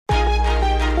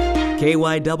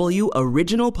KYW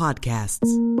Original Podcasts.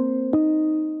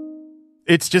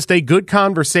 It's just a good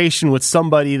conversation with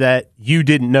somebody that you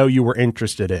didn't know you were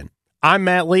interested in. I'm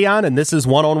Matt Leon, and this is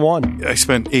One-on-One. I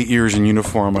spent 8 years in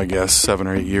uniform, I guess, 7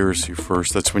 or 8 years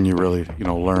first. That's when you really,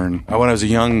 learn. When I was a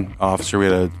young officer, we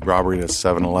had a robbery at a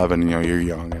 7-Eleven. You're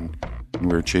young, and we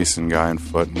were chasing a guy on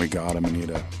foot, and we got him, and he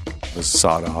was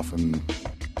sawed off. And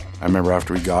I remember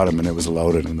after we got him, and it was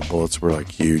loaded, and the bullets were,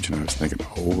 huge, and I was thinking,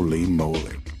 holy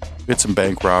moly. We had some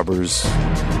bank robbers.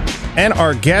 And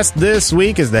our guest this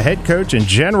week is the head coach and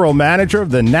general manager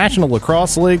of the National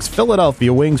Lacrosse League's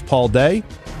Philadelphia Wings, Paul Day.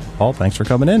 Paul, thanks for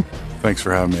coming in. Thanks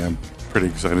for having me. I'm pretty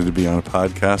excited to be on a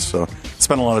podcast. So I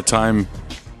spent a lot of time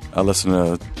listening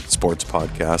to sports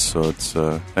podcasts. So it's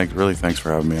thanks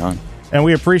for having me on. And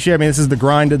we appreciate, this is the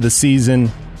grind of the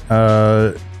season.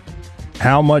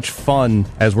 How much fun,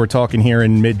 as we're talking here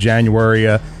in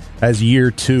mid-January, has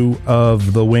year 2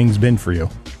 of the Wings been for you?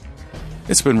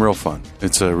 It's been real fun.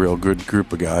 It's a real good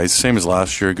group of guys. Same as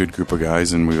last year, a good group of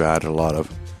guys, and we've added a lot of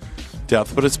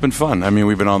depth, but it's been fun.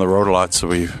 We've been on the road a lot, so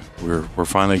we're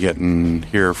finally getting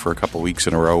here for a couple of weeks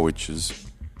in a row, which is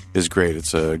great.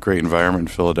 It's a great environment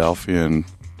in Philadelphia, and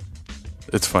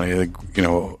it's funny.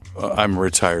 I'm a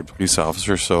retired police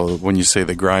officer, so when you say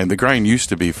the grind used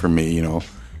to be for me,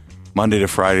 Monday to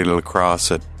Friday to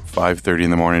lacrosse at 5:30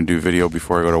 in the morning, do video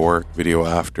before I go to work, video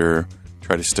after,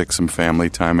 try to stick some family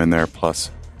time in there, plus,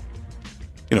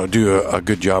 do a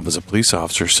good job as a police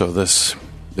officer. So this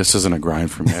isn't a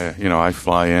grind for me. I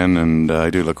fly in and I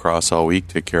do lacrosse all week,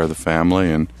 take care of the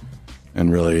family,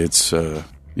 and really it's,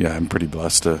 I'm pretty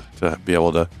blessed to be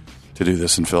able to do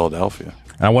this in Philadelphia.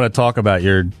 I want to talk about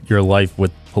your life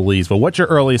with police, but what's your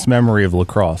earliest memory of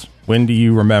lacrosse? When do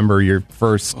you remember your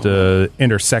first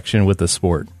intersection with the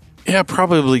sport? Yeah,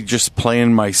 probably just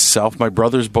playing myself. My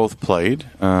brothers both played.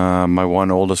 My one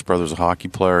oldest brother's a hockey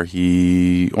player.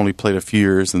 He only played a few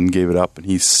years and gave it up, and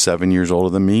he's 7 years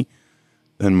older than me.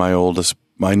 And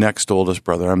my next oldest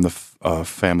brother, I'm the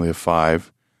family of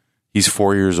 5. He's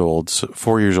 4 years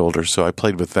older. So I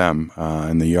played with them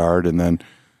in the yard, and then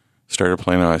started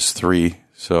playing when I was 3.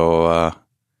 So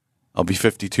I'll be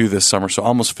 52 this summer, so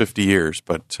almost 50 years.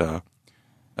 But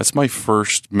that's my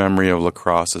first memory of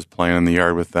lacrosse, is playing in the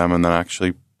yard with them, and then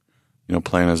actually,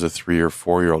 playing as a 3 or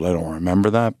 4 year old. I don't remember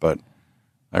that, but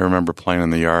I remember playing in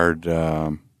the yard,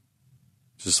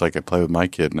 just like I play with my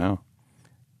kid now.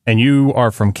 And you are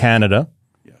from Canada.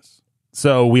 Yes.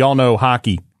 So we all know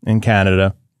hockey in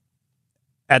Canada.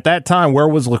 At that time, where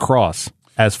was lacrosse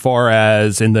as far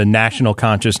as in the national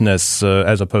consciousness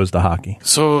as opposed to hockey?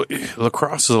 So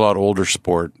lacrosse is a lot older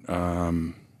sport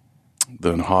than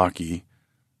hockey.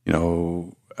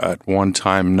 At one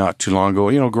time, not too long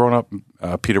ago, growing up in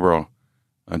Peterborough,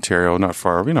 Ontario, not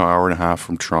far, hour and a half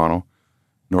from Toronto,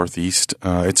 northeast,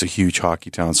 it's a huge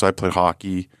hockey town. So I played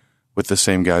hockey with the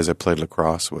same guys I played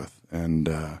lacrosse with, and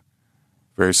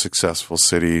very successful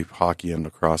city, hockey and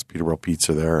lacrosse. Peterborough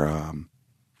Pizza there.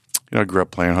 I grew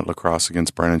up playing lacrosse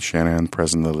against Brendan Shanahan,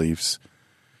 president of the Leafs.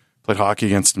 Played hockey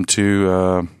against him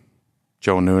too.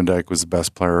 Joe Nieuwendyk was the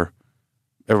best player.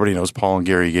 Everybody knows Paul and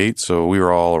Gary Yates, so we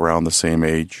were all around the same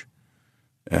age.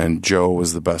 And Joe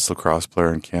was the best lacrosse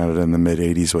player in Canada in the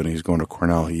mid-'80s when he was going to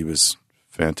Cornell. He was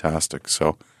fantastic.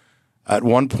 So at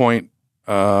one point,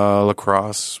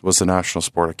 lacrosse was the national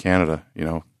sport of Canada,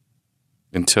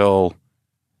 until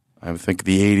I think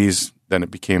the 80s. Then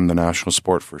it became the national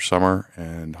sport for summer,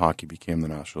 and hockey became the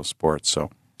national sport. So,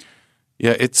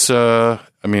 yeah, it's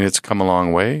it's come a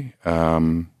long way.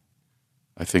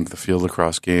 I think the field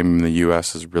lacrosse game in the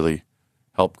U.S. has really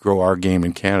helped grow our game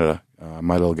in Canada.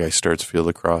 My little guy starts field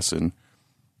lacrosse in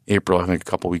April, I think a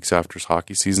couple weeks after his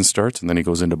hockey season starts, and then he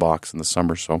goes into box in the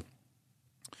summer. So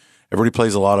everybody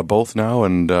plays a lot of both now,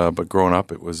 and but growing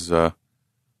up, it was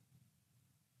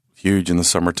huge in the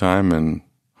summertime, and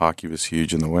hockey was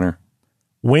huge in the winter.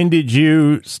 When did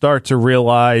you start to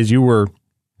realize you were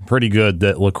pretty good,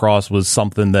 that lacrosse was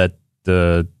something that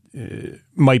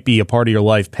might be a part of your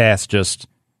life past just,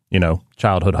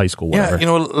 childhood, high school, whatever?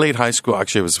 Yeah, late high school.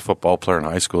 Actually, I was a football player in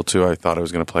high school too. I thought I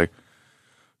was going to play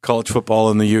college football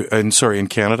in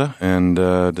Canada, and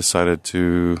decided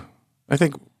to. I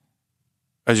think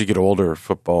as you get older,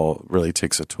 football really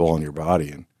takes a toll on your body.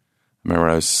 And I remember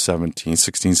when I was 16,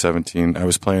 17, I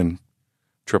was playing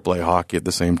AAA hockey at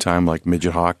the same time, like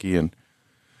midget hockey. And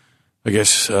I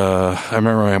guess I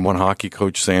remember I had one hockey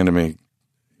coach saying to me,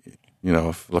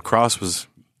 if lacrosse was,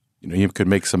 you could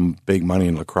make some big money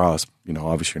in lacrosse,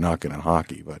 obviously you're not good in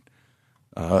hockey, but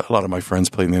a lot of my friends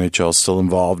played in the NHL, still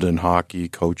involved in hockey,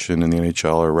 coaching in the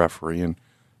NHL or refereeing.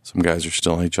 Some guys are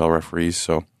still NHL referees.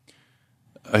 So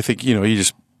I think, you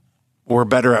just were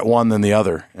better at one than the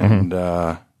other. And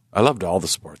I loved all the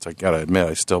sports. I got to admit,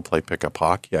 I still play pickup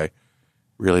hockey. I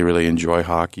really, really enjoy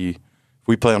hockey. If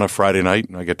we play on a Friday night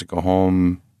and I get to go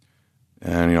home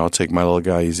and, I'll take my little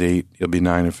guy, he's 8, he'll be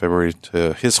 9 in February,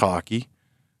 to his hockey,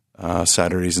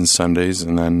 Saturdays and Sundays.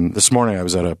 And then this morning I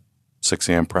was at a 6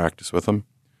 a.m. practice with him.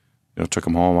 Took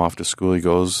him home, off to school he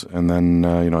goes. And then,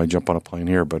 I jump on a plane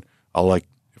here. But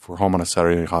if we're home on a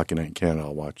Saturday night hockey night in Canada,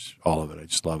 I'll watch all of it. I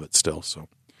just love it still, so.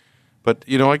 But,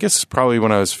 I guess probably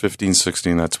when I was 15,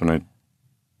 16, that's when I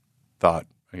thought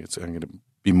I'm going to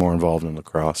be more involved in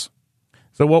lacrosse.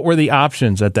 So what were the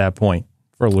options at that point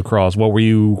for lacrosse? What were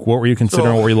you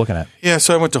considering? What were you looking at? Yeah,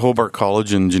 so I went to Hobart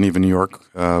College in Geneva, New York,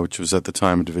 which was at the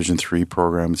time a Division III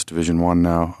program. It's Division I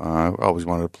now. I always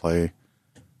wanted to play,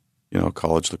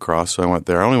 college lacrosse, so I went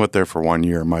there. I only went there for 1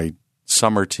 year. My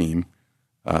summer team,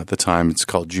 at the time, it's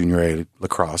called Junior A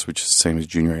lacrosse, which is the same as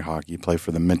Junior A hockey. You play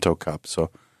for the Minto Cup, so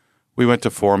we went to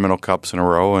 4 Minto Cups in a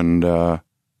row, and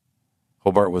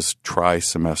Hobart was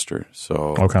tri-semester.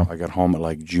 So I got home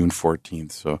at June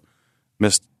 14th. So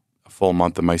missed a full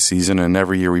month of my season. And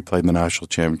every year we played in the national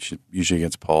championship, usually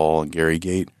against Paul and Gary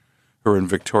Gate, who were in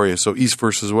Victoria. So East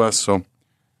versus West. So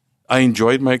I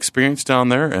enjoyed my experience down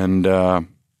there. And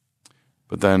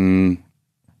but then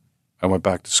I went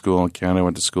back to school in Canada. I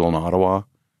went to school in Ottawa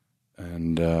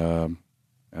and ended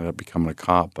up becoming a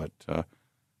cop. But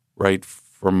right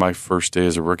for my first day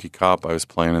as a rookie cop, I was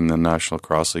playing in the National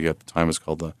Lacrosse League. At the time, it was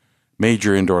called the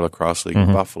Major Indoor Lacrosse League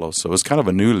in Buffalo. So it was kind of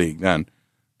a new league then,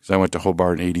 because I went to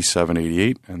Hobart in 87,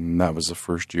 88, and that was the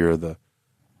first year of the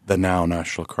now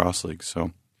National Lacrosse League.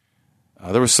 So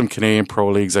there was some Canadian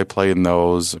pro leagues. I played in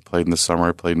those. I played in the summer.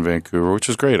 I played in Vancouver, which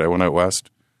was great. I went out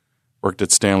west, worked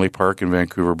at Stanley Park in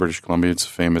Vancouver, British Columbia. It's a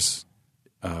famous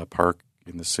park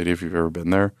in the city if you've ever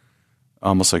been there.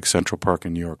 Almost like Central Park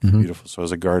in New York. Beautiful. So I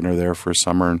was a gardener there for a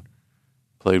summer and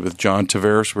played with John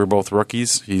Tavares. We were both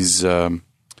rookies. He's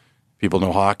people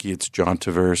know hockey. It's John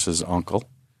Tavares' uncle,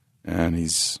 and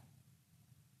he's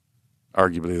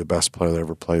arguably the best player that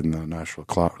ever played in the National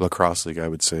Lacrosse League, I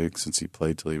would say, since he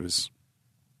played till he was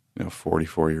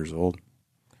 44 years old.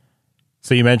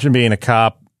 So you mentioned being a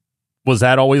cop. Was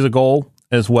that always a goal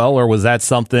as well, or was that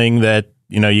something that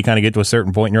you kind of get to a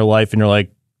certain point in your life and you're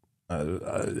like,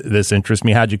 this interests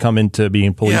me? How'd you come into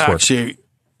being police work? Actually,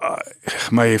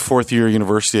 my fourth year of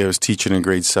university, I was teaching in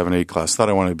grade 7, 8 class. Thought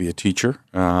I wanted to be a teacher,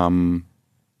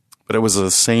 but it was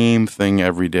the same thing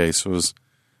every day. So it was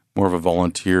more of a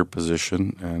volunteer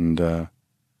position, and I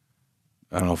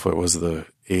don't know if it was the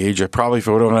age. If I would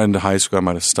have went into high school, I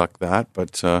might have stuck that,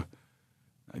 but I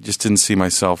just didn't see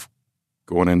myself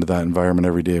going into that environment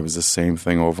every day. It was the same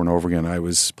thing over and over again. I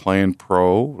was playing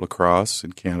pro lacrosse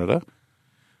in Canada,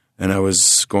 and I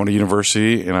was going to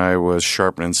university, and I was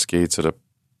sharpening skates at a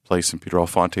place in Peter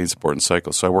Fontaine Sport and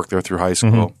Cycle. So I worked there through high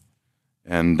school.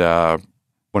 And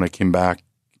when I came back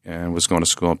and was going to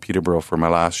school in Peterborough for my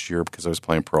last year because I was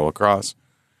playing pro lacrosse,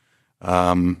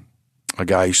 a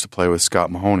guy I used to play with,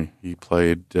 Scott Mahoney. He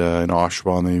played in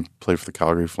Oshawa, and then he played for the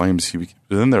Calgary Flames. He was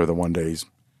in there the one day. He's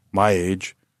my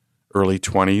age, early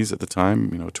 20s at the time,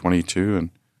 22. And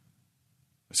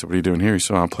I said, "What are you doing here?" He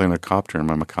said, "I'm playing a cop term.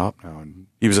 I'm a cop now." And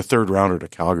he was a third rounder to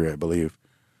Calgary, I believe.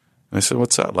 And I said,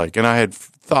 "What's that like?" And I had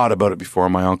thought about it before.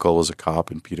 My uncle was a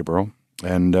cop in Peterborough,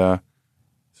 and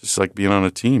it's just like being on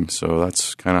a team. So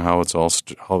that's kind of how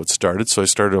it started. So I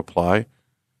started to apply.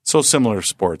 So similar to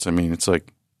sports. I mean, it's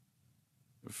like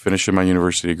finishing my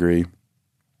university degree,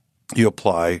 you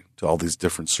apply to all these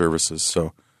different services.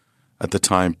 So at the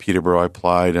time, Peterborough, I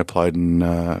applied in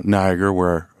Niagara,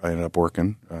 where I ended up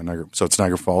working. So it's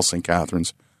Niagara Falls, St.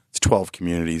 Catharines. It's 12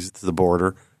 communities. It's the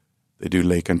border. They do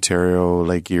Lake Ontario,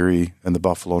 Lake Erie, and the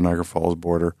Buffalo-Niagara Falls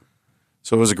border.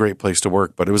 So it was a great place to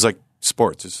work, but it was like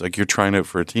sports. It's like you're trying out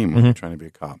for a team when you're trying to be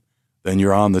a cop. Then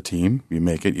you're on the team. You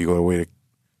make it. You go away to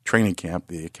training camp,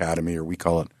 the academy, or we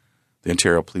call it the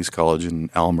Ontario Police College in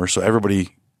Elmer. So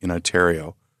everybody in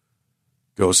Ontario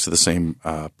goes to the same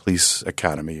police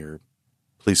academy or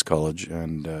police college,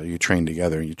 and you train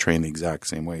together, and you train the exact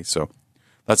same way. So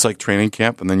that's like training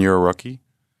camp, and then you're a rookie.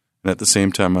 And at the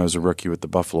same time, I was a rookie with the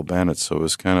Buffalo Bandits, so it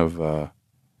was kind of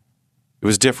it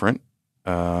was different,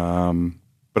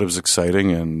 but it was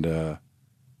exciting, and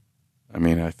I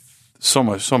mean, so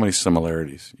many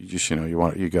similarities. You just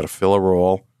you got to fill a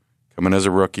role. Come in as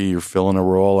a rookie, you're filling a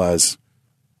role as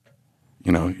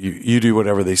you do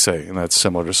whatever they say, and that's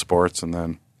similar to sports. And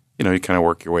then you kind of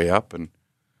work your way up, and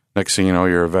next thing you know,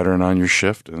 you're a veteran on your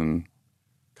shift, and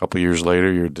a couple of years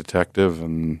later, you're a detective,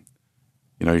 and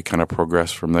you kind of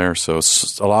progress from there. So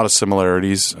it's a lot of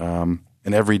similarities, and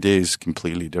every day is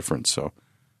completely different. So,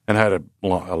 and I had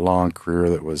a long career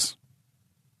that was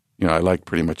I liked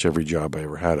pretty much every job I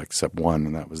ever had except one,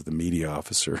 and that was the media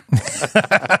officer.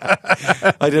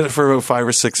 I did it for about 5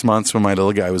 or 6 months when my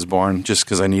little guy was born, just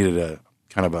because I needed a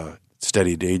kind of a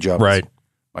steady day job. Right.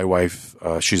 My wife,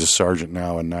 she's a sergeant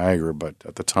now in Niagara, but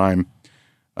at the time,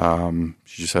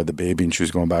 she just had the baby and she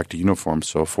was going back to uniform.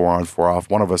 So 4 on, 4 off.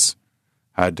 One of us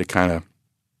had to kind of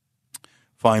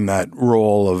find that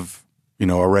role of,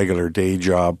 a regular day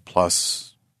job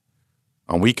plus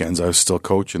on weekends I was still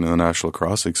coaching in the National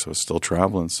Lacrosse League, so I was still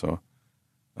traveling. So,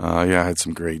 I had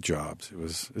some great jobs.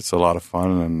 It's a lot of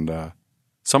fun. And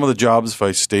some of the jobs, if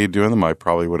I stayed doing them, I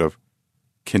probably would have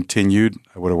continued.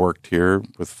 I would have worked here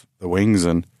with the Wings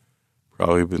and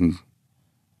probably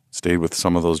stayed with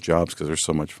some of those jobs because they're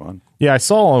so much fun. Yeah, I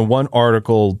saw on one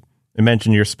article it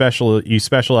mentioned you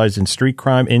specialize in street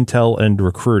crime, intel, and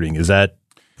recruiting. Is that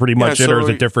pretty much it, or is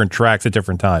it different tracks at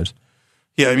different times?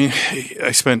 Yeah, I mean,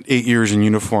 I spent 8 years in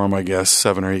uniform, I guess,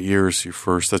 7 or 8 years.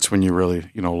 That's when you really,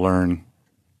 learn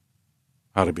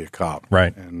how to be a cop.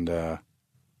 Right. And a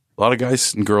lot of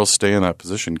guys and girls stay in that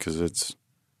position because it's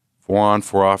 4 on,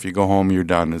 4 off. You go home, you're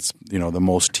done. It's, the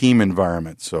most team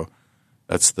environment. So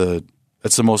that's the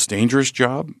most dangerous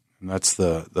job. And that's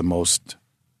the most,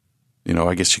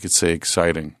 I guess you could say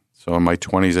exciting. So in my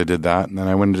 20s, I did that. And then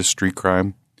I went into street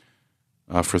crime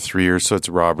for 3 years. So it's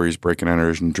robberies, break and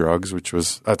enters, and drugs,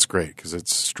 that's great because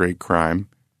it's straight crime.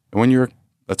 And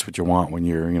that's what you want when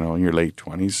you're, in your late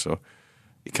 20s. So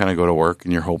you kind of go to work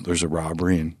and you hope there's a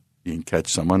robbery and you can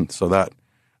catch someone. So that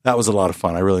was a lot of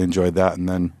fun. I really enjoyed that. And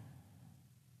then,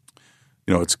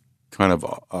 it's kind of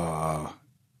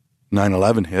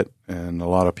 9/11 hit, and a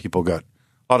lot of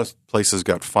places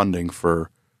got funding for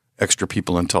extra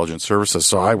people in intelligence services.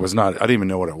 So I didn't even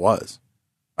know what it was.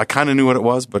 I kind of knew what it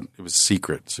was, but it was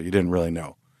secret, so you didn't really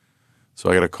know. So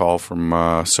I got a call from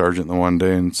Sergeant the one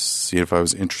day and see if I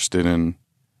was interested in,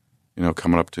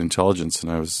 coming up to intelligence, and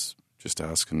I was just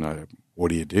asking, what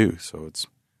do you do? So it's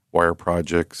wire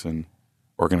projects and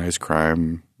organized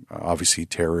crime, obviously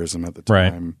terrorism at the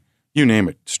time. Right. You name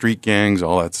it, street gangs,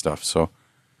 all that stuff. So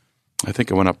I think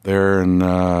I went up there and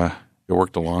I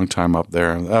worked a long time up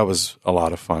there. And that was a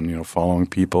lot of fun, following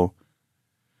people,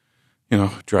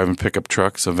 driving pickup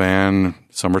trucks, a van,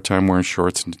 summertime wearing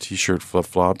shorts and a T-shirt,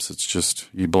 flip-flops. It's just,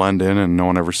 you blend in and no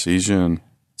one ever sees you. And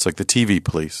it's like the TV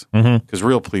police. Because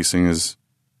real policing is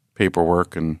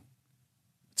paperwork and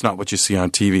it's not what you see on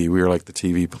TV. We were like the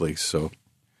TV police. So,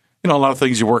 a lot of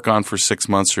things you work on for 6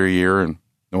 months or a year and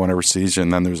no one ever sees you,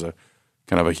 and then there's a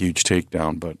kind of a huge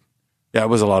takedown. But yeah, it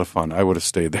was a lot of fun. I would have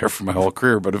stayed there for my whole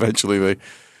career, but eventually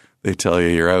they tell you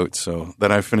you're out. So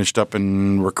then I finished up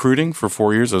in recruiting for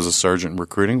 4 years. I was a sergeant in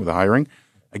recruiting with the hiring.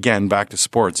 Again, back to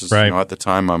sports. Right. At the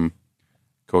time, I'm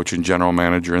coach and general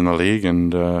manager in the league,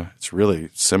 and it's really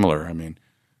similar. I mean,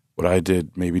 what I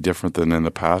did maybe different than in the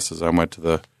past is I went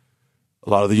to a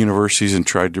lot of the universities and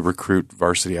tried to recruit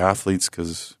varsity athletes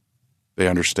because they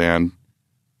understand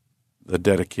the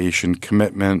dedication,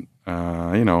 commitment,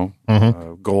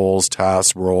 goals,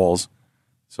 tasks, roles.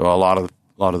 So a lot of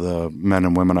the men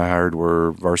and women I hired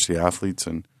were varsity athletes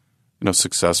and,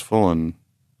 successful. And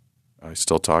I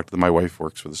still talk to them. My wife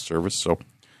works for the service. So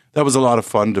that was a lot of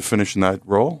fun to finish in that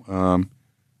role. And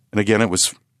again, it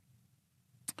was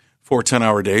 4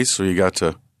 10-hour days. So you got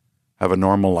to have a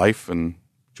normal life and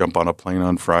jump on a plane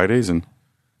on Fridays and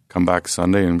come back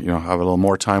Sunday and, have a little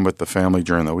more time with the family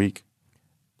during the week.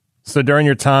 So during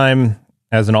your time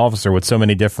as an officer with so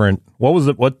many different,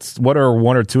 what are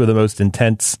one or two of the most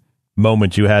intense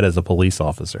moments you had as a police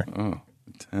officer? Oh,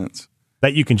 intense.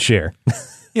 That you can share.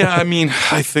 Yeah, I mean,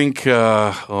 I think when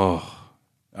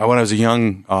I was a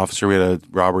young officer, we had a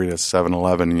robbery at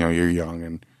 7-Eleven. You're young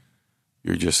and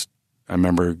you're just, I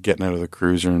remember getting out of the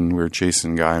cruiser and we were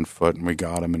chasing a guy on foot and we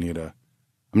got him and I'm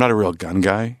not a real gun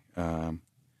guy, but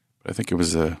I think it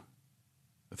was a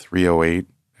 308.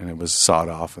 And it was sawed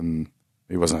off, and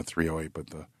it wasn't a 308,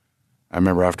 but I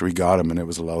remember after we got him, and it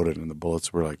was loaded, and the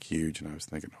bullets were like huge, and I was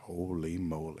thinking, holy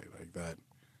moly, like that.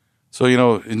 So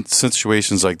in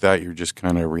situations like that, you're just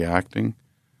kind of reacting.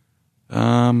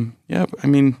 Yeah, I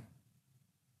mean,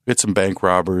 we had some bank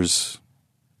robbers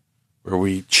where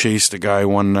we chased a guy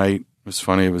one night. It was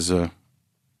funny. It was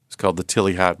called the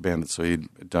Tilly Hat Bandit. So he'd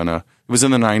done it was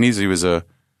in the 90s.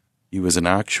 He was an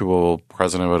actual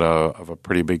president of a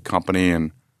pretty big company,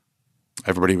 and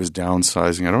everybody was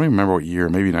downsizing. I don't even remember what year,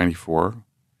 maybe 94.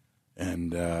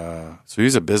 And so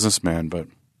he's a businessman, but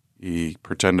he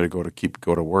pretended to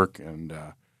go to work. And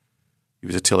he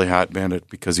was a Tilly Hat Bandit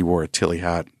because he wore a Tilly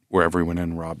hat wherever he went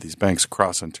in and robbed these banks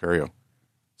across Ontario.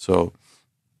 So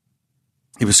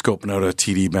he was scoping out a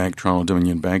TD Bank, Toronto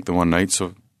Dominion Bank, the one night.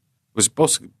 So was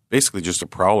basically just a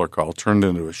prowler call turned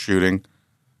into a shooting.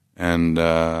 And,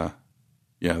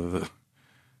 we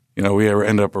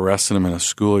ended up arresting him in a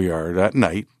schoolyard at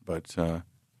night, but the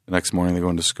next morning they go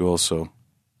into school, so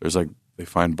there's they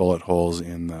find bullet holes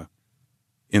in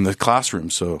the classroom,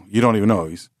 so you don't even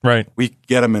know. Right. We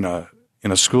get him in a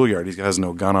schoolyard. He has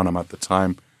no gun on him at the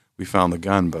time we found the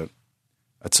gun, but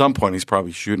at some point he's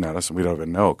probably shooting at us, and we don't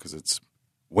even know because it's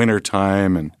winter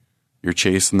time and you're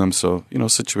chasing them. So,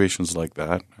 situations like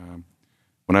that.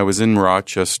 When I was in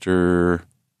Rochester,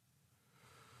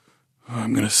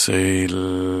 I'm going to say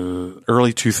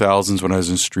early 2000s when I was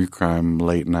in street crime,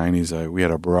 late 90s, we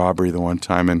had a robbery the one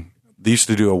time, and they used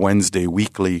to do a Wednesday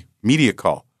weekly media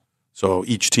call. So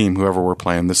each team, whoever we're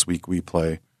playing this week, we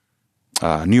play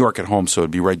New York at home. So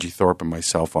it'd be Reggie Thorpe and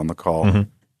myself on the call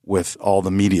with all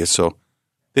the media. So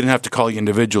they didn't have to call you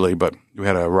individually, but we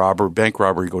had a bank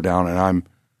robbery go down, and I'm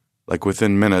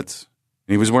within minutes.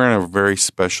 And he was wearing a very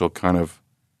special kind of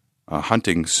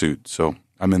hunting suit. So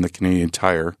I'm in the Canadian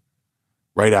Tire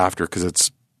right after, because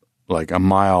it's a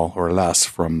mile or less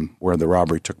from where the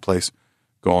robbery took place,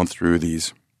 going through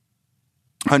these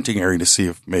hunting area to see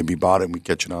if maybe bought it and we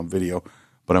catch it on video.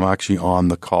 But I'm actually on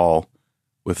the call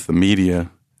with the media.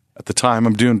 At the time,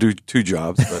 I'm doing two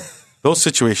jobs, but those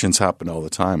situations happen all the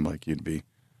time. You'd be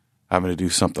having to do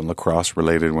something lacrosse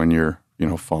related when you're,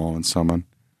 following someone.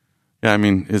 Yeah, I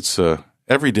mean, it's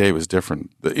every day was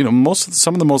different.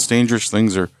 Some of the most dangerous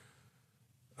things are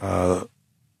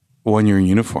when you're in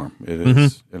uniform. It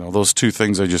is, those two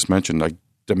things I just mentioned, like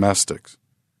domestics,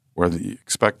 where you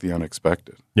expect the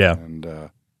unexpected. Yeah.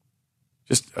 And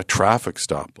just a traffic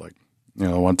stop.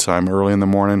 One time early in the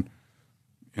morning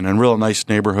in a real nice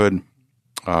neighborhood,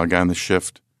 a guy on the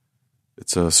shift,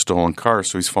 it's a stolen car.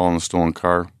 So he's following the stolen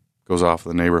car, goes off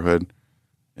the neighborhood,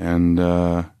 and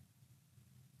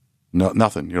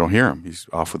nothing. You don't hear him. He's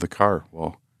off with the car.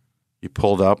 Well, he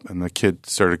pulled up, and the kid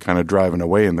started kind of driving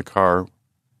away in the car,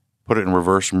 put it in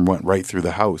reverse, and went right through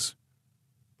the house.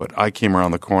 But I came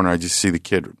around the corner. I just see the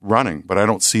kid running, but I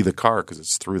don't see the car because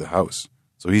it's through the house.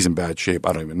 So he's in bad shape.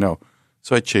 I don't even know.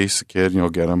 So I chase the kid,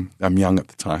 get him. I'm young at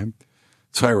the time.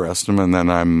 So I arrest him, and then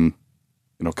I'm,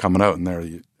 coming out, and there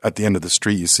at the end of the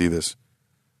street, you see this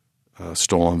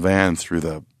stolen van through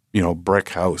the, brick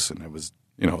house. And it was,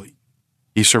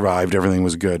 he survived. Everything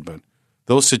was good. But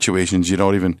those situations, you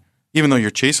don't even though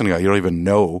you're chasing a guy, you don't even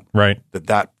know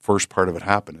that first part of it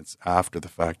happened. It's after the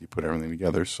fact you put everything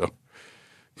together. So,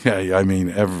 yeah, I mean,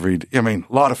 a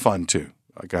lot of fun too.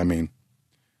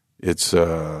 It's,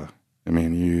 you're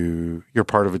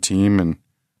part of a team, and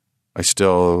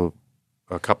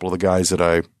a couple of the guys that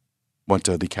I went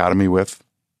to the academy with,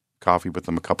 coffee with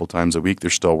them a couple times a week, they're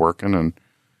still working, and,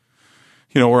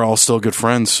 we're all still good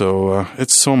friends. So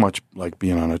it's so much like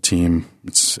being on a team.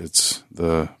 It's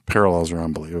the parallels are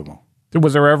unbelievable.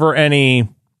 Was there ever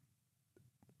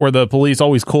were the police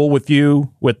always cool with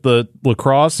you with the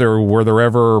lacrosse, or were there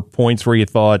ever points where you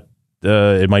thought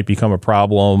it might become a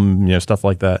problem, stuff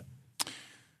like that?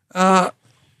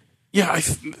 Yeah,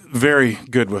 very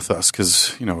good with us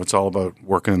because, it's all about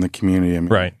working in the community. I mean,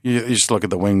 right. You just look at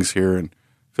the Wings here and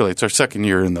feel like it's our second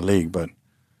year in the league, but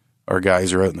our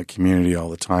guys are out in the community all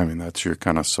the time, and that's your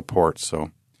kind of support.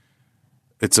 So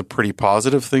it's a pretty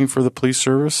positive thing for the police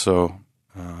service. So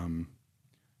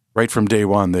right from day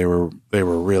one, they were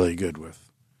really good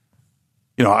with,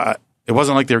 it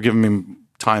wasn't like they were giving me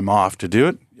time off to do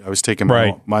it. I was taking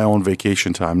my own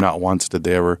vacation time. Not once did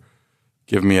they ever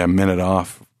give me a minute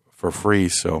off for free.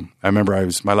 So I remember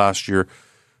my last year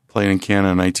playing in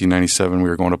Canada in 1997. We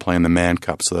were going to play in the Mann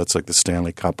Cup. So that's like the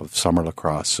Stanley Cup of summer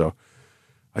lacrosse. So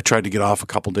I tried to get off a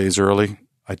couple days early.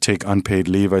 I take unpaid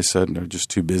leave, I said, and they're just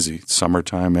too busy. It's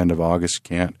summertime, end of August,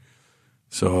 can't.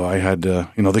 So I had to,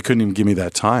 they couldn't even give me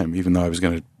that time, even though I was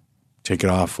going to take it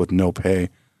off with no pay. I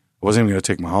wasn't even going to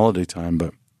take my holiday time,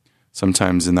 but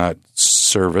sometimes in that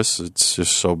service, it's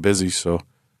just so busy. So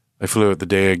I flew out the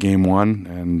day of game one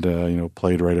and,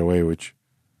 played right away, which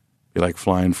would be like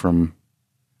flying from,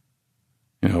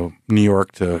 New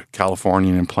York to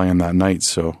California and playing that night.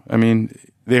 So, I mean,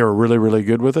 they were really, really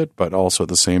good with it, but also at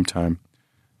the same time,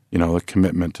 the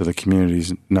commitment to the community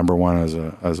is number one as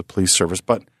a police service.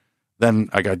 But then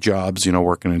I got jobs,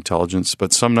 working in intelligence.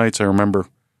 But some nights I remember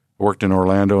I worked in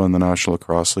Orlando in the National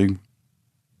Lacrosse League.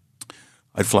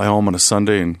 I'd fly home on a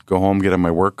Sunday and go home, get in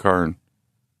my work car, and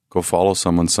go follow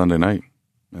someone Sunday night.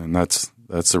 And that's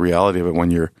the reality of it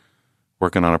when you're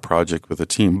working on a project with a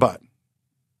team. But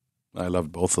I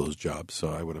loved both those jobs, so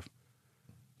I would have,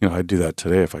 I'd do that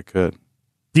today if I could.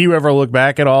 Do you ever look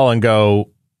back at all and go,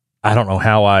 I don't know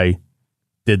how I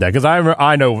did that, because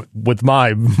I know with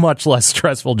my much less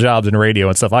stressful jobs in radio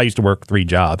and stuff, I used to work 3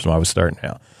 jobs when I was starting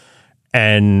out.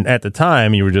 And at the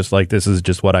time, you were just like, this is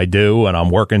just what I do, and I'm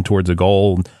working towards a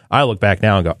goal. I look back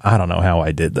now and go, I don't know how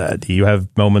I did that. Do you have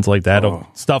moments like that, of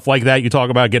stuff like that? You talk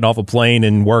about getting off a plane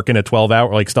and working a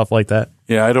 12-hour, like stuff like that?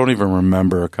 Yeah, I don't even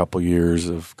remember a couple years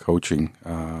of coaching.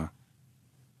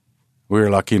 We were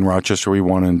lucky in Rochester. We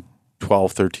won in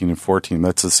 12, 13, and 14.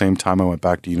 That's the same time I went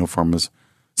back to uniform.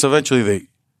 So eventually they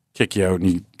kick you out and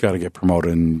you got to get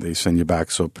promoted, and they send you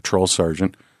back. So patrol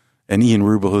sergeant. And Ian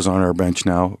Rubel, who's on our bench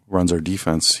now, runs our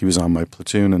defense. He was on my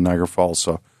platoon in Niagara Falls.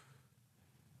 So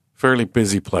fairly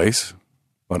busy place.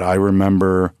 But I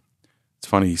remember, it's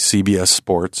funny, CBS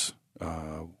Sports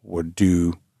would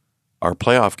do our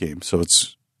playoff game. So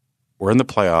we're in the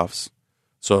playoffs.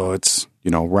 So it's,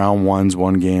 round 1's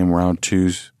one game, round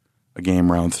 2's a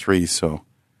game, round 3. So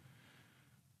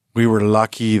we were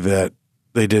lucky that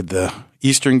they did the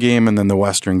Eastern game and then the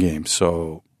Western game.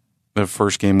 So the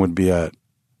first game would be at,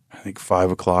 I think,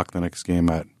 5 o'clock, the next game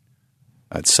at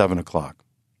 7 o'clock.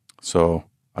 So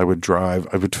I would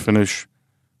finish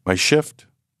my shift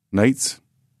nights,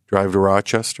 drive to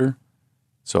Rochester.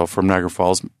 So from Niagara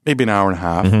Falls, maybe an hour and a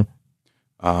half.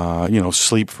 Mm-hmm.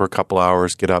 Sleep for a couple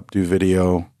hours, get up, do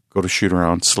video, go to shoot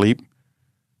around, sleep,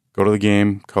 go to the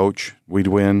game, coach, we'd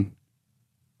win,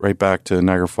 right back to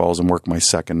Niagara Falls and work my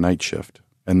second night shift.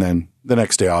 And then the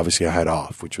next day, obviously, I had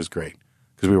off, which was great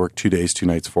because we worked 2 days, 2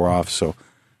 nights, 4 off. So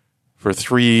for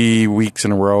 3 weeks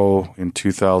in a row in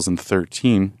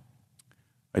 2013,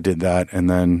 I did that. And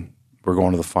then we're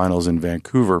going to the finals in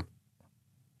Vancouver.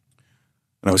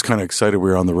 And I was kind of excited we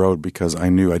were on the road because I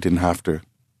knew I didn't have to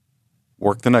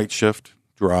work the night shift,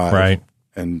 drive,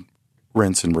 and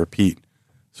rinse and repeat.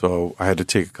 So I had to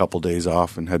take a couple days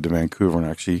off and head to Vancouver.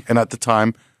 And at the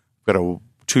time, I've got a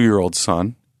 2-year-old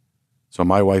son. So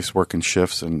my wife's working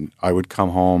shifts, and I would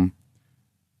come home.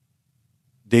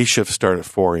 Day shift start at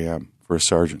 4 a.m. for a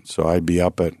sergeant. So I'd be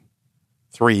up at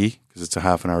 3 because it's a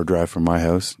half an hour drive from my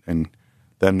house. And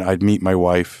then I'd meet my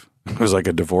wife. It was like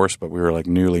a divorce, but we were like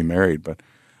newly married. But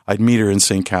I'd meet her in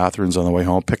St. Catharines on the way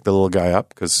home, pick the little guy up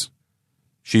because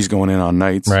she's going in on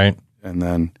nights. Right. And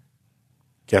then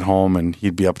get home, and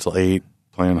he'd be up till 8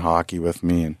 playing hockey with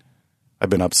me. And I've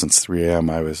been up since 3 a.m.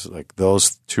 I was like,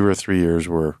 those 2 or 3 years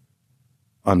were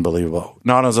unbelievable.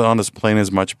 Not on this plane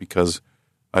as much because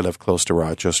I lived close to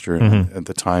Rochester. And at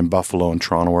the time, Buffalo and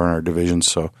Toronto were in our division.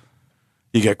 So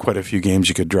you get quite a few games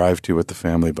you could drive to with the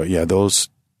family. But yeah, those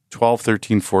 12,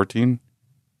 13, 14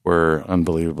 were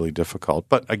unbelievably difficult.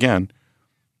 But again,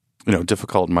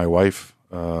 difficult. My wife,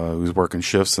 who's working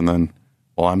shifts, and then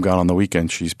while I'm gone on the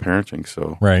weekend, she's parenting.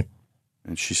 So right,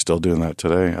 and she's still doing that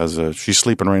today. She's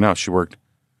sleeping right now. She worked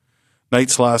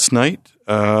nights last night,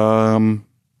 and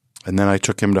then I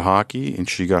took him to hockey, and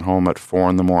she got home at 4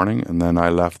 a.m, and then I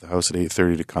left the house at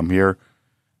 8:30 to come here,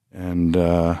 and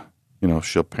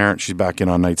she'll parent. She's back in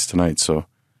on nights tonight. So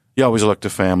you always look to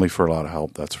family for a lot of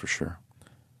help. That's for sure.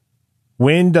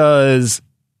 When does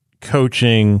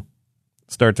coaching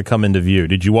start to come into view?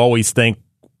 Did you always think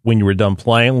when you were done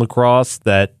playing lacrosse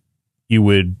that you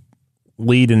would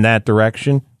lead in that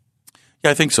direction?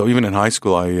 Yeah, I think so. Even in high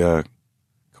school, I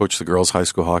coached the girls' high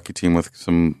school hockey team with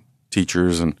some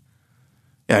teachers, and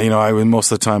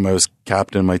most of the time I was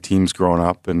captain of my teams growing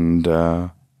up, and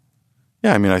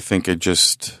I think it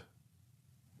just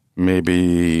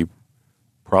maybe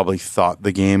probably thought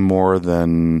the game more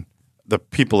than the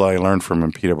people that I learned from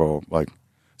in Peterborough.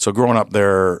 So growing up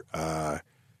there,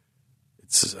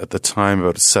 it's at the time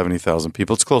about 70,000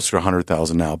 people. It's closer to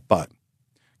 100,000 now, but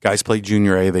guys play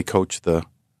junior A. They coach the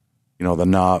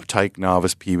Tyke,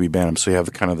 novice, Pee Wee, Bantam. So you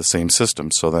have kind of the same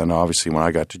system. So then obviously when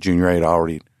I got to junior A, I'd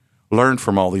already learned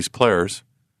from all these players.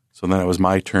 So then it was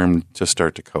my turn to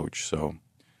start to coach. So,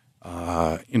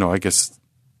 I guess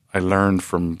I learned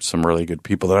from some really good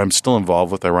people that I'm still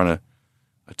involved with. I run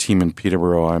a team in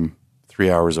Peterborough. I'm 3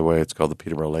 hours away. It's called the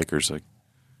Peterborough Lakers.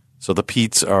 So the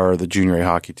Petes are the junior A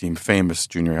hockey team, famous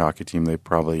junior A hockey team. They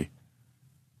probably,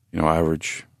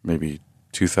 average maybe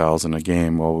 2,000 a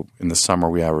game. Well, in the summer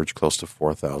we average close to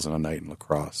 4,000 a night in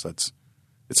lacrosse.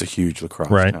 It's a huge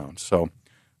lacrosse town. So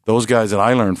those guys that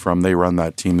I learned from, they run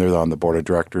that team. They're on the board of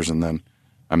directors, and then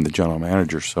I'm the general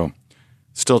manager. So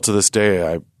still to this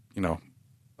day,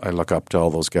 I look up to all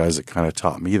those guys that kind of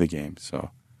taught me the game.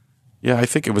 So yeah, I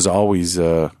think it was always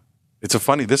this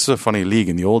is a funny league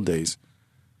in the old days.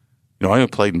 I only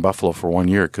played in Buffalo for 1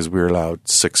 year because we were allowed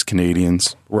 6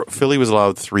 Canadians. Philly was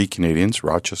allowed 3 Canadians.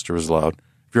 Rochester was allowed.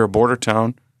 If you're a border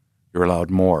town, you're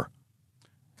allowed more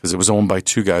because it was owned by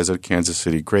 2 guys out of Kansas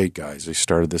City. Great guys. They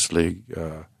started this league,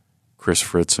 Chris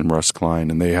Fritz and Russ Klein,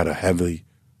 and they had a heavy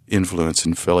influence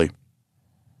in Philly.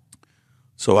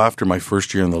 So after my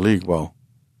first year in the league, well,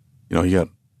 you got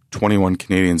 21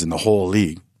 Canadians in the whole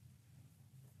league.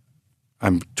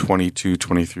 I'm 22,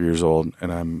 23 years old,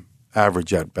 and I'm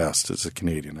average at best as a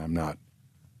Canadian. I'm not,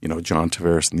 John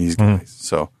Tavares and these guys.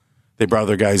 So they brought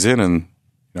their guys in, and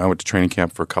I went to training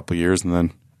camp for a couple of years, and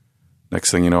then next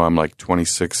thing you know, I'm like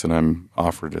 26, and I'm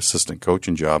offered an assistant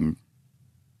coaching job.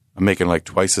 I'm making like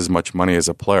twice as much money as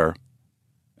a player,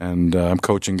 and I'm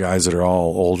coaching guys that are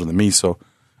all older than me. So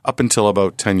up until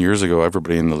about 10 years ago,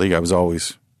 everybody in the league,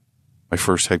 my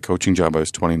first head coaching job, I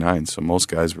was 29. So most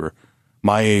guys were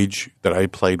my age that I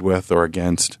played with or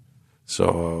against.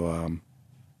 So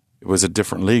it was a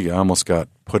different league. I almost got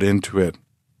put into it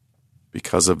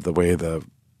because of the way the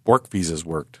work visas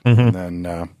worked. And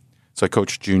then, so I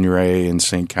coached Junior A in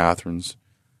St. Catharines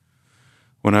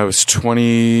when I was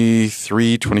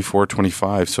 23, 24,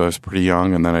 25. So I was pretty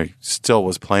young. And then I still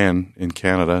was playing in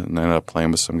Canada and I ended up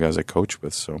playing with some guys I coached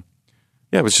with. So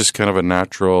yeah, it was just kind of a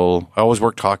natural. I always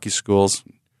worked hockey schools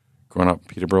growing up in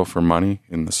Peterborough for money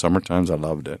in the summer times. I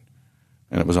loved it.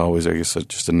 And it was always, I guess,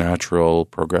 just a natural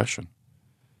progression.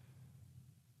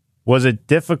 Was it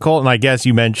difficult? And I guess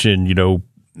you mentioned,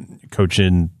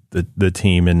 coaching the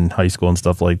team in high school and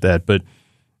stuff like that. But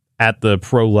at the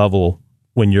pro level,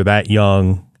 when you're that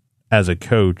young as a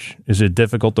coach, is it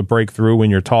difficult to break through when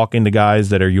you're talking to guys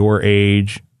that are your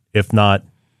age, if not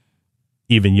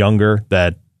even younger,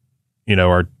 that,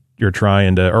 you're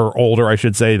trying to, or older, I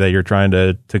should say, that you're trying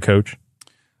to coach?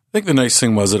 I think the nice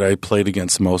thing was that I played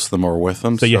against most of them or with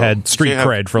them. So you had street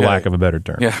cred, for lack of a better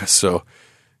term. Yeah, so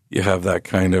you have that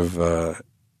kind of,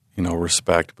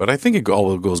 respect. But I think it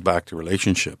all goes back to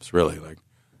relationships, really. Like,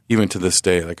 even to this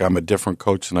day, like, I'm a different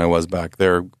coach than I was back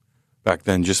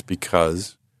then, just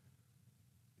because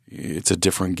it's a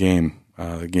different game.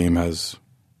 The game has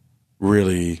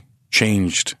really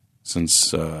changed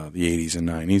since the 80s and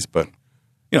 90s. But,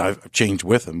 I've changed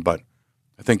with them. But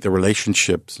I think the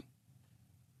relationships,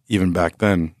 even back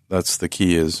then, that's the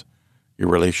key, is your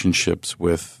relationships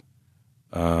with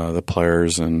the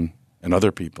players and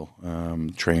other people,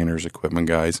 trainers, equipment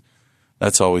guys.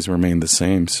 That's always remained the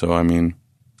same. So,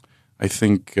 I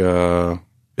think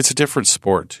it's a different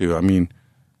sport, too.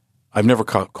 I've never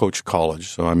coached college,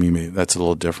 so, that's a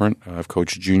little different. I've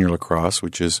coached junior lacrosse,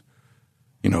 which is,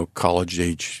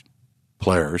 college-age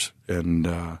players.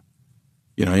 And,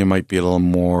 you might be a little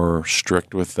more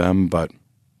strict with them, but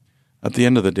at the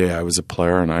end of the day, I was a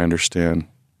player, and I understand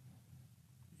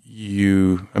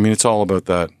it's all about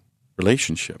that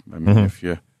relationship. If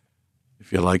you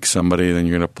like somebody, then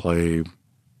you're going to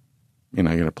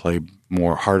play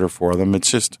more harder for them. It's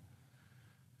just,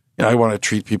 I want to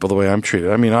treat people the way I'm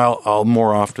treated. I'll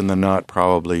more often than not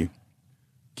probably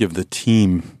give the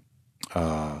team,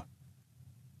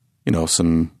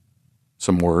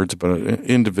 some words, but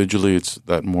individually, it's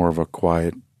that more of a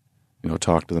quiet,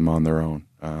 talk to them on their own.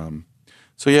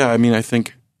 I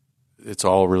think it's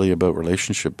all really about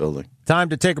relationship building. Time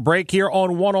to take a break here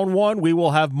on One-on-One. We will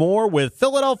have more with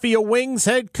Philadelphia Wings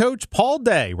head coach Paul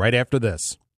Day right after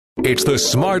this. It's the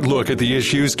smart look at the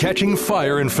issues catching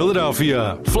fire in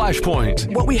Philadelphia.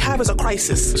 Flashpoint. What we have is a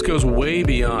crisis. This goes way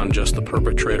beyond just the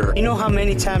perpetrator. You know how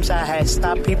many times I had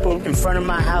stopped people in front of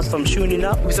my house from shooting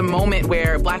up? It was a moment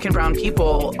where black and brown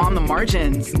people on the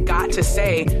margins got to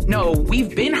say, no,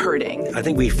 we've been hurting. I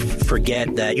think we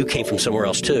forget that you came from somewhere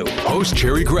else, too. Host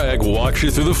Cherry Gregg walks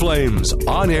you through the flames.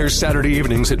 On air Saturday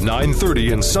evenings at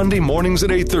 9:30 and Sunday mornings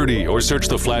at 8:30. Or search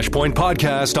the Flashpoint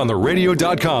podcast on the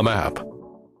radio.com app.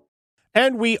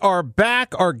 And we are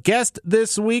back. Our guest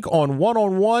this week on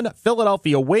One-on-One,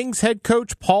 Philadelphia Wings head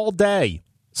coach Paul Day.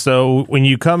 So when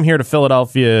you come here to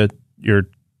Philadelphia, you're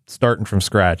starting from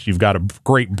scratch. You've got a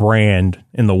great brand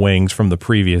in the Wings from the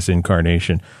previous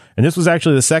incarnation. And this was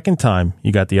actually the second time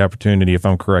you got the opportunity, if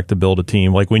I'm correct, to build a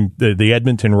team. Like when the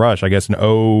Edmonton Rush, I guess in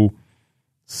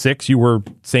 2006, you were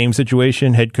same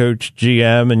situation, head coach,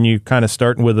 GM, and you kind of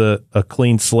starting with a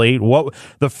clean slate. What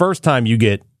the first time you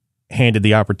get handed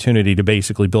the opportunity to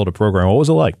basically build a program, what was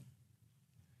it like?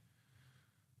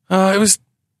 It was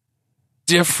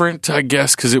different, I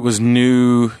guess, because it was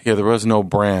new. Yeah, there was no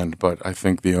brand, but I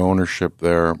think the ownership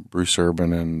there, Bruce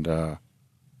Urban and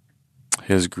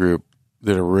his group,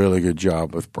 did a really good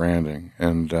job with branding.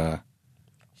 And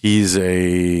he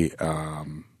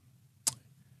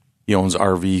owns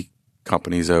RV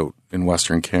companies out in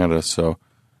Western Canada. So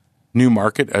new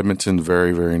market, Edmonton,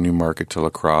 very, very new market to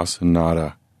lacrosse, and not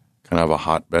a kind of a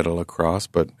hotbed of lacrosse,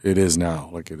 but it is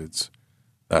now.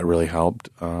 That really helped.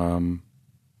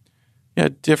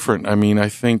 Different. I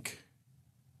think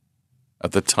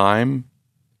at the time,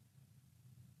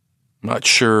 I'm not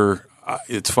sure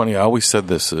it's funny. I always said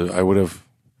this. I would have,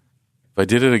 if I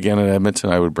did it again in Edmonton,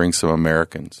 I would bring some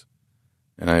Americans.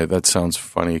 And that sounds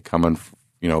funny coming,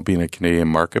 being a Canadian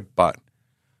market, but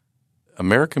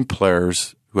American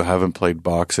players who haven't played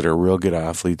box that are real good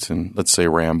athletes, and let's say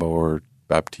Rambo or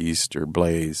Baptiste or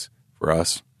Blaze for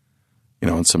us,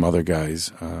 and some other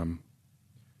guys, they're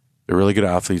really good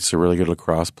athletes. They're really good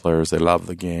lacrosse players. They love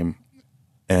the game.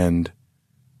 And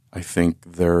I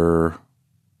think their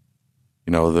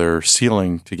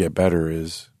ceiling to get better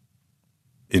is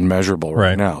immeasurable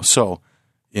right now. So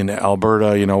in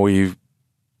Alberta, we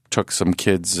took some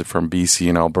kids from BC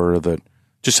and Alberta that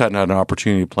just hadn't had an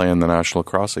opportunity to play in the National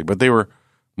Lacrosse League, but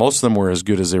most of them were as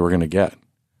good as they were going to get.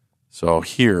 So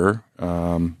here,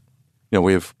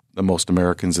 we have the most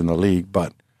Americans in the league,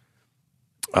 but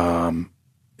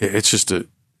it's just a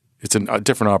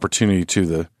different opportunity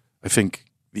to I think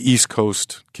the East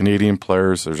Coast Canadian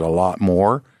players. There's a lot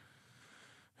more,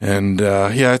 and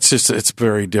it's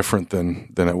very different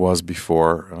than it was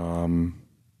before.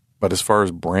 But as far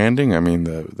as branding, I mean,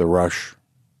 the Rush,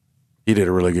 he did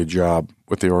a really good job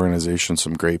with the organization.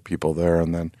 Some great people there,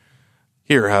 and then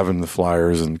here having the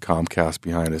Flyers and Comcast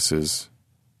behind us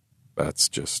that's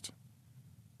just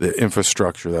the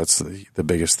infrastructure. That's the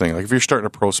biggest thing. Like if you're starting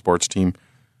a pro sports team,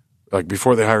 like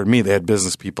before they hired me, they had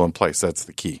business people in place. That's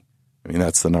the key. I mean,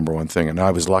 that's the number one thing. And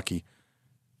I was lucky.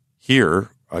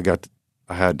 Here, I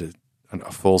had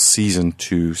a full season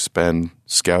to spend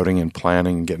scouting and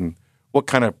planning and getting what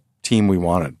kind of team we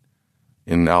wanted.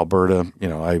 In Alberta,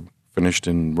 I finished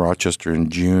in Rochester in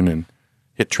June and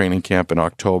hit training camp in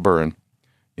October, and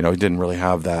we didn't really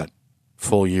have that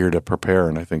full year to prepare.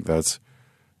 And I think that's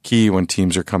key when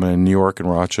teams are coming in. New York and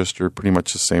Rochester, pretty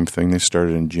much the same thing. They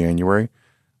started in January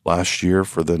last year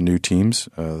for the new teams,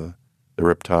 the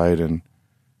Riptide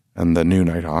and the new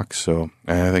Nighthawks. So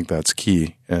I think that's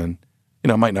key. And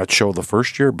it might not show the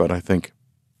first year, but I think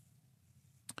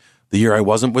the year I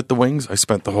wasn't with the Wings, I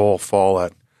spent the whole fall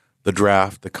at the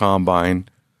draft, the combine,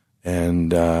 and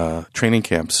training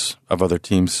camps of other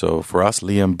teams. So for us,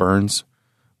 Liam Burns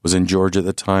was in Georgia at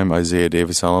the time. Isaiah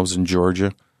Davis-Allen was in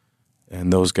Georgia.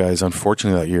 And those guys,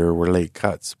 unfortunately, that year were late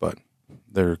cuts, but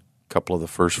they're a couple of the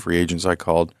first free agents I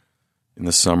called in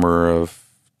the summer of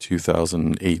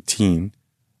 2018.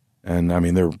 And, I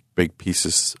mean, they're big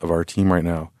pieces of our team right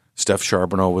now. Steph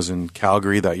Charbonneau was in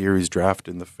Calgary that year. He's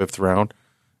drafted in the 5th round.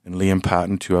 And Liam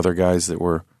Patton, 2 other guys that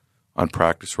were on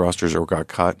practice rosters or got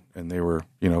cut. And they were,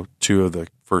 2 of the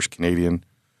first Canadian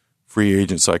free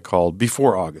agents I called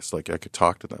before August. Like, I could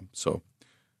talk to them. So,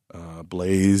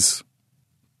 Blaze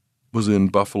was in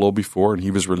Buffalo before, and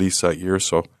he was released that year.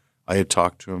 So I had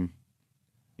talked to him,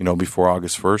 before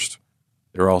August 1st.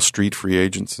 They were all street free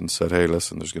agents and said, hey,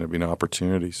 listen, there's going to be an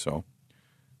opportunity. So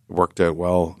it worked out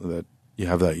well that you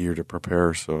have that year to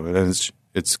prepare. So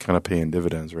it's kind of paying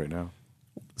dividends right now.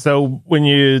 So when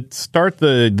you start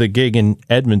the gig in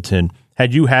Edmonton,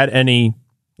 had you had any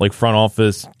front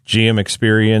office GM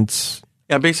experience?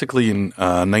 Yeah, basically in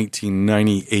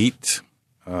 1998,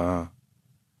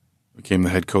 became the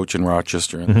head coach in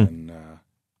Rochester, and then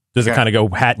does it kind of go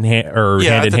hand in hand?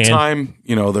 Yeah, at the time,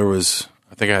 there was,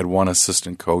 I think I had one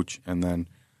assistant coach, and then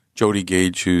Jody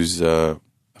Gage, who's a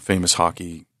famous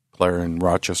hockey player in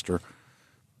Rochester.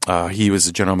 He was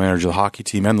the general manager of the hockey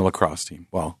team and the lacrosse team.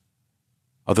 Well,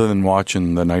 other than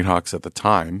watching the Nighthawks at the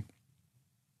time,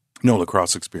 no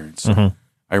lacrosse experience. So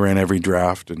I ran every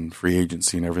draft and free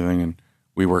agency and everything, and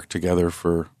we worked together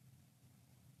for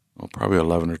probably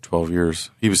 11 or 12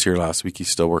 years. He was here last week. He's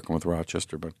still working with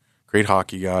Rochester, but great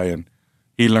hockey guy, and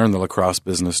he learned the lacrosse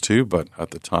business too. But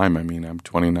at the time, I mean, I'm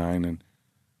 29, and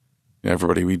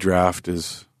everybody we draft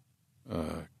is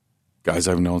guys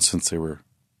I've known since they were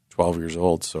 12 years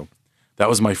old. So that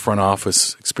was my front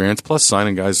office experience, plus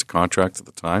signing guys to contracts at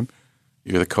the time.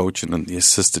 You're the coach and then the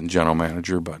assistant general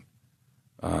manager. But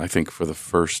I think for the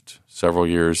first several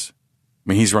years,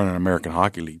 he's running an American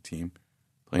Hockey League team,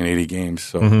 playing 80 games.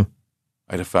 So I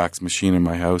had a fax machine in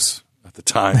my house at the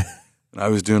time, and I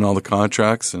was doing all the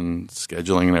contracts and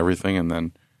scheduling and everything. And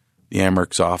then the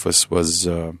Amerks office was,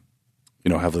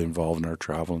 heavily involved in our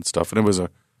travel and stuff. And it was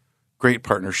a great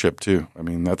partnership too. I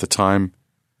mean, at the time,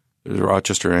 there was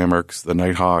Rochester Amerks, the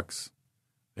Nighthawks.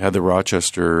 They had the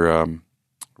Rochester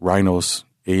Rhinos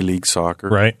A-League soccer,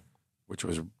 right, which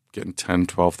was getting 10,000,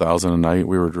 12,000 a night.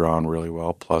 We were drawing really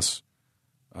well, plus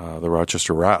the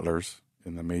Rochester Rattlers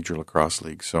in the Major Lacrosse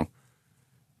League. So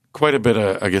quite a bit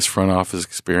of, front office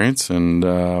experience. And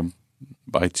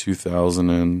by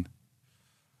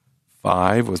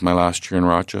 2005 was my last year in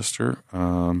Rochester.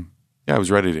 I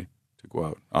was ready to go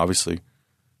out. Obviously,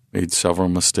 made several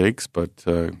mistakes, but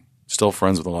still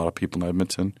friends with a lot of people in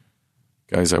Edmonton.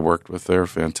 guys I worked with, they're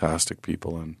fantastic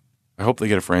people, and I hope they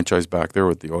get a franchise back there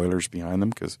with the Oilers behind them,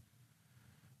 because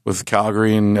with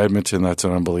Calgary and Edmonton, that's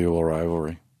an unbelievable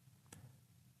rivalry.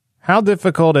 How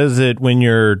difficult is it when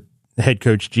you're head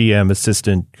coach, GM,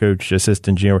 assistant coach,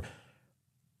 assistant GM?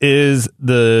 Is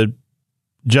the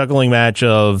juggling match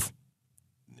of,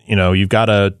 you've got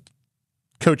to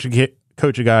coach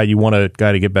a guy, you want a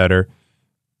guy to get better,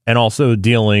 and also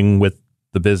dealing with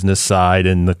the business side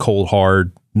and the cold,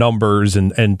 hard numbers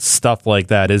and stuff like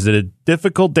that. Is it a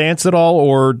difficult dance at all,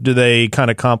 or do they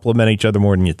kind of complement each other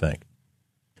more than you think?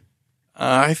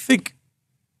 I think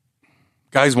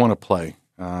guys want to play.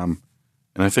 And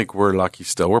I think we're lucky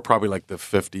still. We're probably like the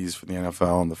 50s for the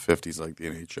NFL and the 50s like the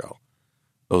NHL.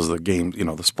 Those are the games,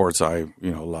 the sports I,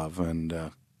 love.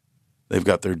 And they've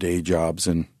got their day jobs.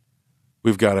 And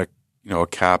we've got a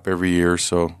cap every year.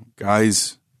 So I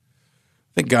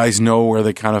think guys know where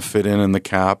they kind of fit in the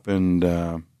cap. And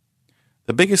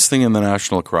the biggest thing in the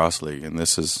National Lacrosse League, and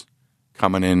this is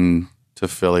coming in to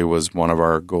Philly, was one of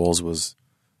our goals was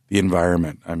the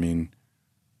environment. I mean,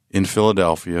 in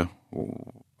Philadelphia,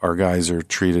 our guys are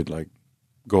treated like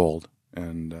gold,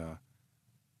 and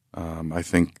I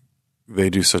think they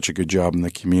do such a good job in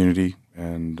the community,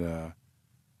 and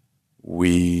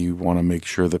we want to make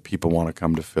sure that people want to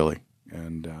come to Philly.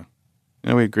 And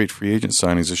we had great free agent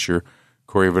signings this year.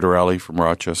 Corey Vitarelli from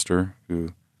Rochester,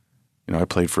 who I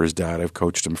played for his dad. I've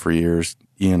coached him for years.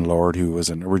 Ian Lord, who was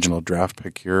an original draft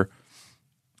pick here.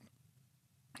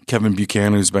 Kevin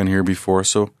Buchanan, who's been here before.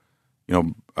 So,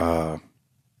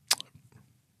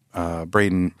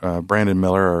 Brandon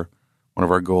Miller, one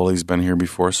of our goalies, been here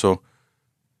before. So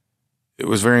it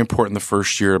was very important the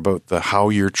first year about how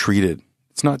you're treated.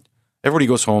 It's not everybody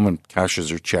goes home and cashes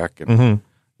their check, and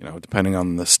depending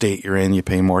on the state you're in, you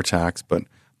pay more tax. But at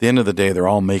the end of the day, they're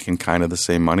all making kind of the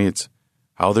same money. It's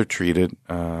how they're treated,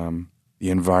 the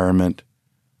environment,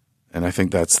 and I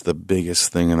think that's the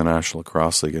biggest thing in the National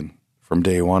Lacrosse League. And from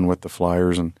day one with the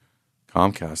Flyers and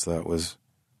Comcast, that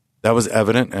was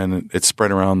evident, and it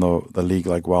spread around the league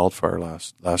like wildfire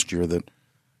last year. That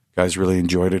guys really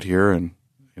enjoyed it here, and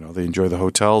they enjoy the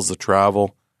hotels, the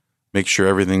travel, make sure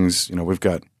everything's. We've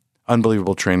got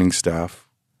unbelievable training staff,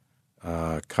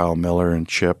 Kyle Miller and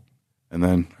Chip, and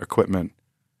then equipment.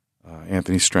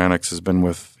 Anthony Stranix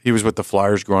he was with the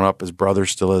Flyers growing up. His brother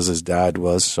still is. His dad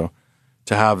was. So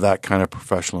to have that kind of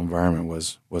professional environment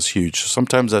was huge. So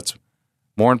sometimes that's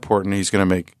more important. He's going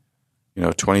to make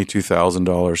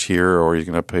 $22,000 here, or he's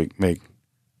going to make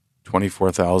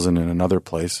 $24,000 in another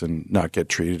place and not get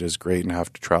treated as great and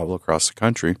have to travel across the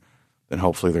country. Then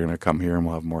hopefully they're going to come here and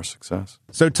we'll have more success.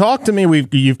 So talk to me.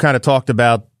 You've kind of talked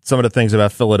about some of the things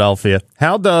about Philadelphia.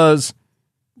 How does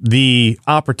the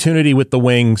opportunity with the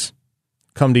Wings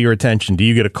come to your attention? Do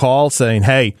you get a call saying,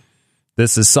 hey,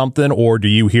 this is something, or do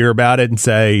you hear about it and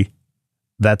say,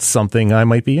 that's something I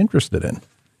might be interested in?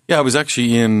 Yeah, I was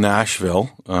actually in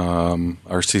Nashville.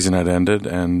 Our season had ended,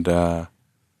 and I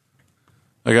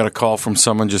got a call from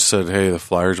someone just said, hey, the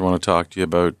Flyers want to talk to you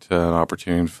about an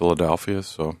opportunity in Philadelphia.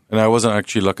 And I wasn't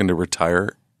actually looking to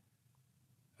retire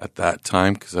at that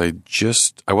time because I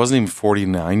wasn't even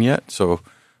 49 yet. So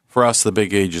for us, the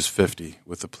big age is 50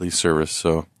 with the police service.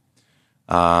 So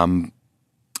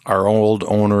our old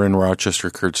owner in Rochester,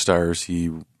 Kurt Stiers,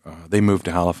 they moved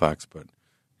to Halifax, but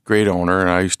great owner. And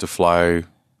I used to fly,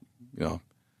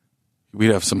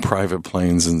 we'd have some private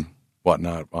planes and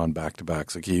whatnot on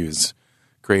back-to-backs. Like, he was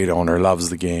a great owner, loves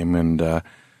the game. And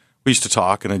we used to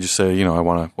talk, and I just say,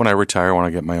 when I retire, I want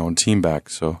to get my own team back.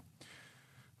 So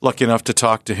lucky enough to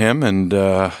talk to him, and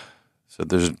said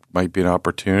there might be an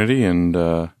opportunity. And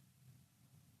I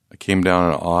came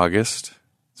down in August.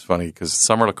 It's funny because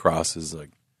summer lacrosse is like,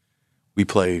 the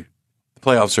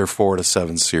playoffs are 4 to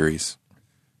 7 series.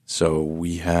 So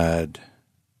we had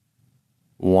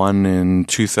one in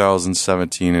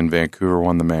 2017 in Vancouver,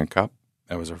 won the Mann Cup.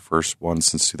 That was our first one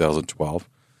since 2012.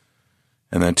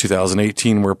 And then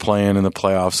 2018, we're playing in the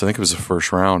playoffs. I think it was the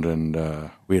first round,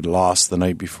 and we had lost the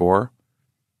night before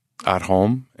at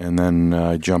home. And then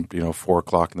I jumped, 4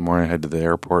 o'clock in the morning, head to the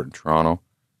airport in Toronto.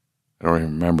 I don't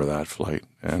even remember that flight.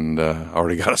 And I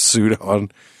already got a suit on.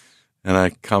 And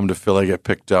I come to Philly, get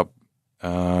picked up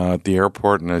at the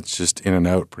airport, and it's just in and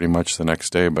out pretty much the next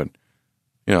day. But,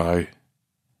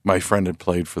 my friend had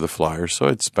played for the Flyers, so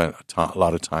I'd spent a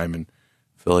lot of time in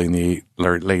Philly in the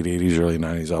late 80s, early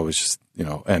 90s. I was just,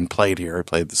 and played here. I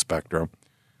played the Spectrum,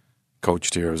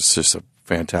 coached here. It was just a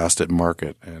fantastic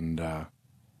market. And I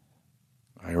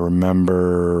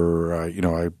remember,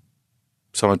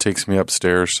 someone takes me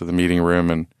upstairs to the meeting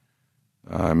room, and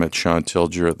I met Sean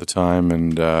Tilger at the time,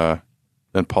 and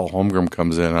then Paul Holmgren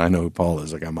comes in, and I know who Paul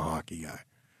is. Like, I'm a hockey guy.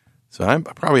 So I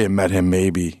probably had met him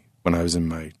maybe when I was in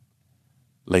my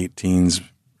late teens,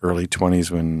 early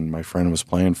 20s when my friend was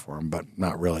playing for him, but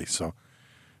not really. So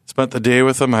spent the day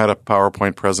with him. I had a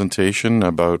PowerPoint presentation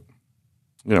about,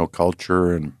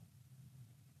 culture and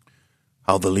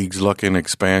how the league's looking,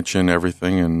 expansion,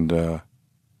 everything. And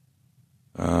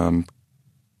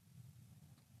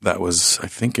that was, I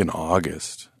think, in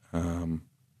August. And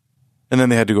then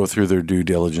they had to go through their due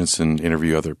diligence and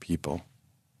interview other people.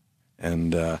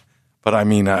 And but I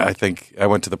mean, I think I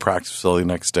went to the practice facility the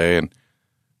next day and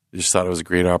just thought it was a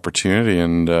great opportunity.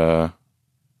 And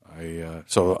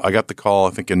so I got the call,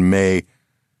 I think, in May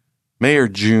or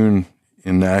June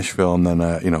in Nashville. And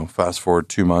then, fast forward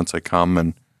 2 months, I come.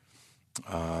 And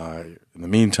in the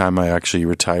meantime, I actually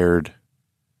retired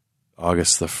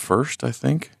August the 1st, I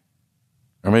think.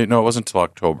 Or maybe, no, it wasn't until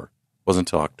October.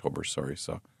 Sorry.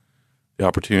 So the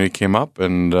opportunity came up,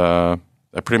 and I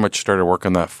pretty much started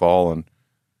working that fall. And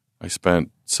I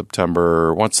spent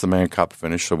September, once the Mann Cup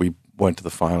finished, so we went to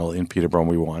the final in Peterborough and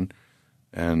we won.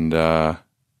 And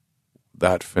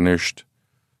that finished.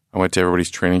 I went to everybody's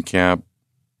training camp,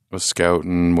 was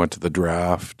scouting, went to the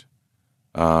draft.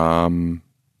 Funny,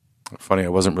 I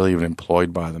wasn't really even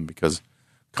employed by them because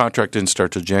contract didn't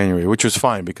start till January, which was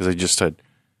fine because I just had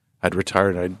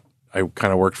retired. I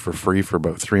kind of worked for free for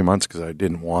about 3 months because I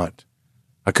didn't want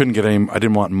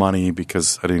money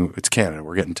because it's Canada.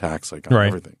 We're getting taxed on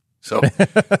everything. So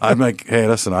I'm like, hey,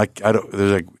 listen, I don't,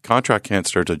 there's a contract can't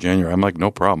start till January. I'm like, no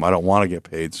problem. I don't want to get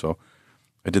paid. So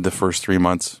I did the first 3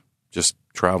 months just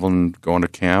traveling, going to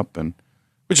camp, and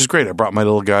which is great. I brought my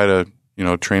little guy to,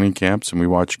 training camps and we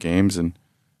watched games, and,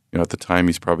 at the time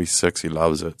he's probably 6. He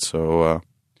loves it. So,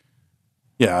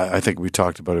 I think we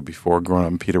talked about it before. Growing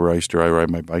up in Peterborough, I ride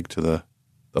my bike to the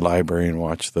library and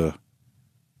watch the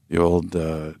old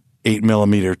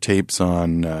 8mm tapes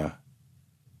on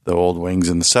the old Wings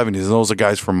in the 70s. And those are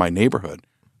guys from my neighborhood.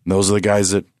 And those are the guys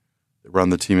that run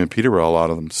the team in Peterborough, a lot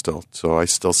of them still. So I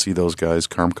still see those guys.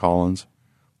 Carm Collins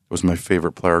was my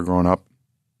favorite player growing up,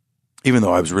 even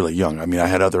though I was really young. I mean, I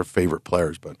had other favorite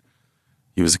players, but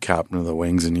he was the captain of the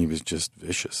Wings, and he was just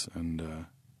vicious. And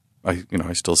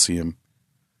I still see him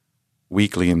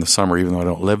weekly in the summer, even though I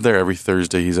don't live there. Every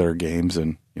Thursday he's at our games,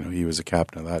 and he was a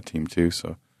captain of that team too.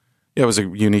 So yeah, it was a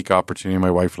unique opportunity. My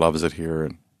wife loves it here,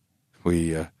 and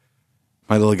we,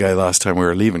 my little guy, last time we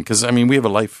were leaving, because we have a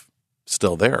life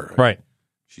still there, right?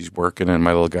 She's working, and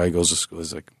my little guy goes to school.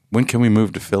 He's like, when can we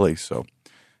move to Philly? So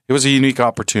it was a unique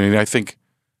opportunity. I think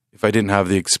if I didn't have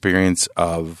the experience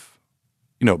of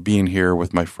being here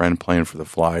with my friend playing for the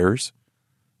Flyers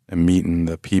and meeting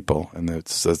the people, and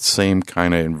it's the same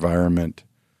kind of environment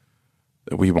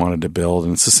that we wanted to build,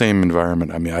 and it's the same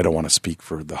environment. I don't want to speak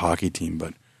for the hockey team,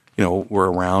 but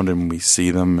we're around and we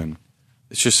see them, and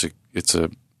it's just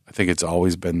I think it's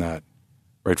always been that,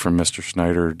 right from Mr.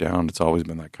 Schneider down. It's always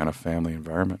been that kind of family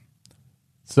environment.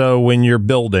 So when you're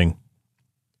building,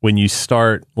 when you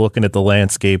start looking at the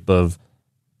landscape of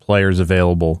players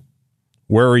available,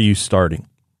 where are you starting?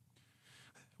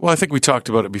 Well, I think we talked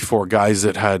about it before. Guys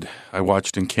that I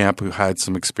watched in camp who had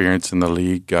some experience in the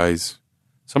league. Guys,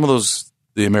 some of those,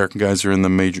 the American guys are in the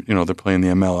major, they're playing the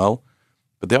MLL,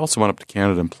 but they also went up to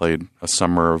Canada and played a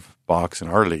summer of box in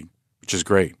our league, which is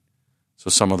great.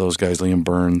 So some of those guys, Liam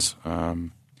Burns,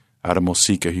 Adam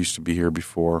Osika, who used to be here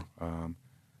before,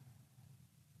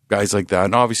 guys like that,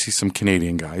 and obviously some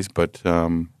Canadian guys, but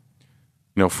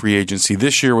free agency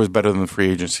this year was better than the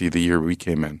free agency the year we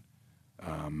came in.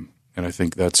 And I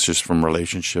think that's just from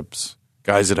relationships,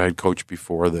 guys that I had coached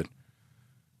before, that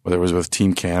whether it was with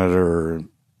Team Canada or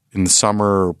in the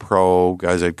summer or pro,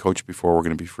 guys I'd coached before were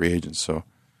going to be free agents. So,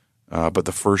 but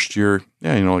the first year,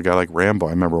 a guy like Rambo,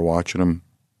 I remember watching him,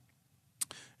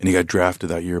 and he got drafted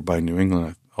that year by New England.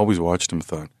 I always watched him,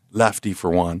 thought, lefty for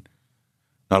one,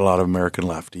 not a lot of American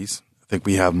lefties. I think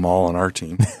we have them all on our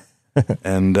team.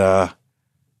 And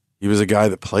he was a guy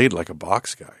that played like a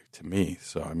box guy to me.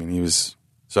 So,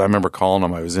 So I remember calling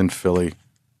him. I was in Philly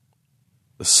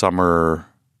the summer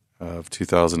of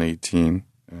 2018,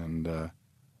 and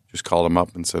just called him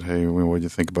up and said, hey, what do you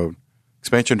think about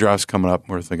expansion drafts coming up?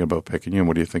 We're thinking about picking you, and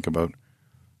what do you think about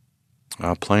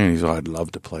playing? He's like, I'd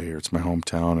love to play here. It's my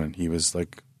hometown. And he was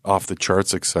like off the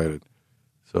charts excited.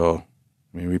 So,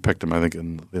 we picked him, I think,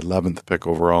 in the 11th pick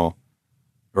overall,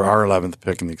 or our 11th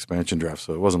pick in the expansion draft.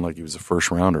 So it wasn't like he was a first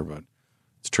rounder, but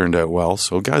it's turned out well.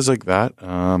 So guys like that,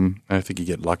 I think you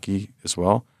get lucky as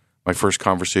well. My first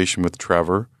conversation with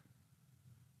Trevor,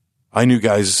 I knew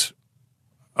guys,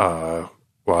 I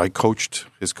coached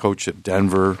his coach at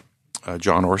Denver,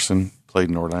 John Orson, played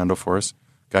in Orlando for us.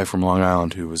 guy from Long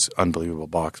Island who was an unbelievable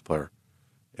box player.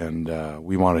 And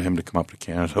we wanted him to come up to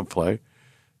Canada to play.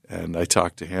 And I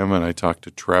talked to him, and I talked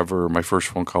to Trevor. My first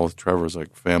phone call with Trevor was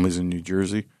like, family's in New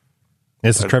Jersey.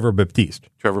 This is Trevor Baptiste.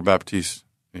 Trevor Baptiste.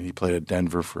 And he played at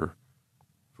Denver for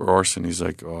Orson. He's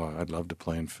like, oh, I'd love to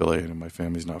play in Philly, and my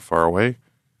family's not far away.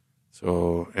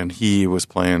 So, and he was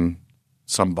playing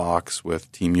some box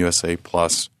with Team USA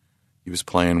Plus. He was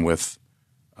playing with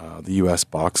the U.S.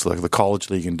 box, like the college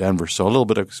league in Denver. So a little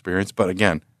bit of experience, but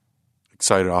again,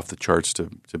 excited off the charts to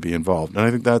be involved. And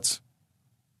I think that's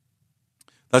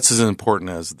as important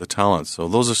as the talent. So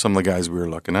those are some of the guys we were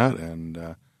looking at.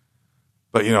 And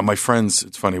but my friends,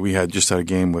 it's funny. We just had a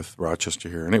game with Rochester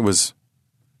here, and it was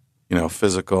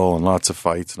physical and lots of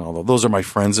fights and all that. Those are my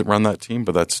friends that run that team,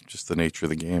 but that's just the nature of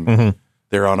the game. Mm-hmm.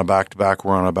 They're on a back-to-back.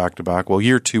 We're on a back-to-back. Well,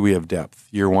 year 2 we have depth.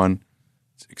 Year 1,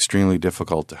 it's extremely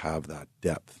difficult to have that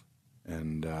depth,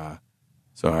 and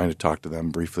so I had to talk to them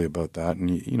briefly about that. And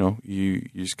you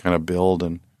just kind of build.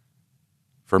 And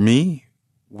for me,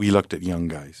 we looked at young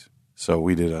guys. So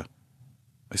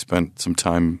I spent some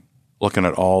time looking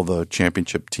at all the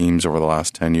championship teams over the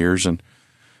last 10 years, and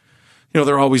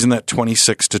they're always in that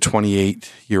 26 to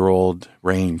 28-year-old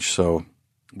range. So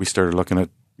we started looking at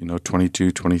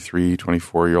 22, 23,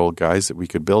 24-year-old guys that we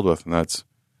could build with, and that's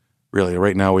really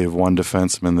right now we have one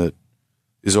defenseman that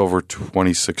is over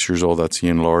 26 years old. That's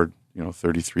Ian Lord,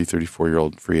 33,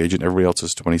 34-year-old free agent. Everybody else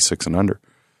is 26 and under.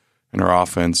 And our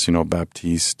offense,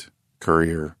 Baptiste,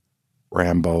 Courier,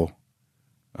 Rambo,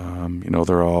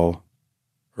 they're all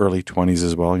early 20s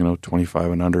as well,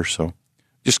 25 and under. So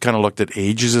just kind of looked at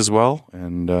ages as well.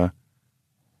 And the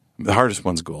hardest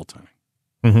one's goaltending.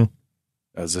 Mm-hmm.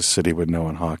 As this city would know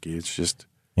in hockey. It's just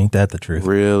ain't that the truth?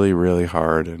 Really, really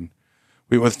hard. And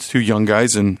we went with 2 young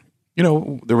guys, and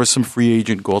there was some free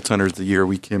agent goaltenders the year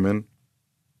we came in,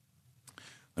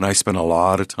 and I spent a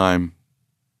lot of time,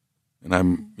 and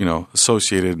I'm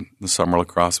associated in the summer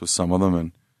lacrosse with some of them,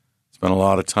 and spent a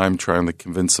lot of time trying to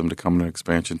convince them to come to an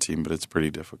expansion team, but it's pretty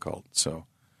difficult. So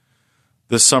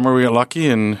this summer we got lucky,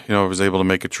 and I was able to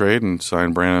make a trade and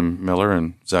sign Brandon Miller,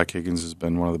 and Zach Higgins has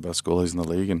been one of the best goalies in the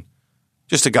league, and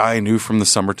just a guy I knew from the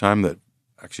summertime that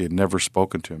actually had never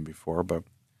spoken to him before, but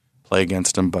play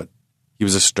against him. But he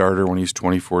was a starter when he was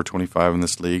 24, 25 in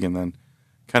this league, and then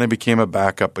kind of became a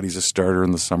backup, but he's a starter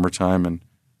in the summertime. And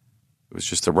it was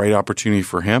just the right opportunity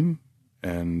for him,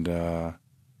 and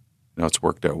it's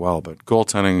worked out well. But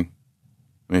goaltending,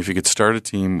 if you could start a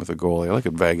team with a goalie, like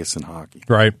at Vegas in hockey.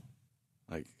 Right.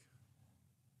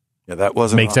 That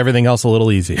wasn't... Makes everything else a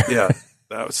little easier. Yeah,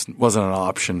 that wasn't an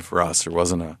option for us. There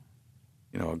wasn't a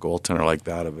goaltender like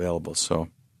that available. So,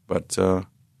 but,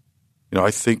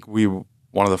 I think one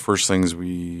of the first things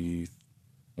we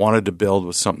wanted to build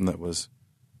was something that was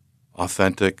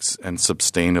authentic and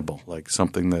sustainable, like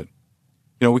something that,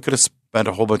 we could have spent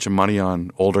a whole bunch of money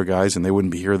on older guys and they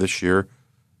wouldn't be here this year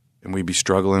and we'd be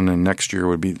struggling, and next year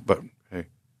would be, but hey,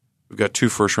 we've got 2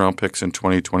 first-round picks in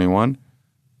 2021.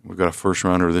 We've got a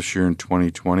first-rounder this year in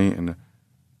 2020, and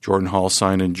Jordan Hall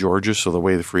signed in Georgia. So the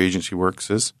way the free agency works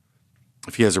is,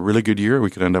 if he has a really good year, we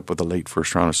could end up with a late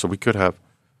first rounder. So we could have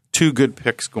 2 good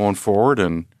picks going forward,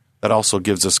 and that also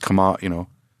gives us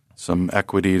some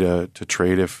equity to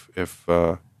trade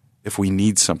if we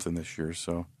need something this year.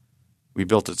 So we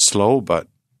built it slow, but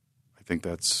I think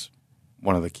that's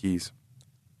one of the keys.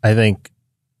 I think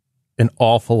an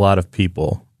awful lot of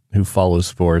people who follow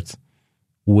sports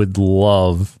would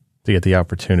love to get the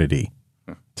opportunity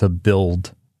to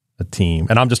build a team,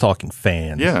 and I'm just talking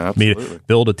fans. Yeah, absolutely.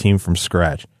 Build a team from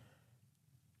scratch.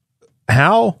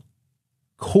 How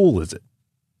cool is it?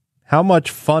 How much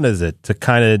fun is it to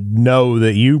kind of know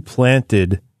that you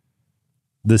planted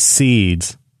the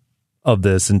seeds of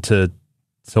this and to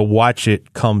watch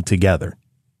it come together?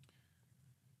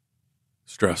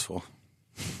 Stressful.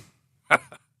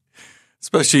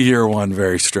 Especially year 1,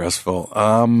 very stressful.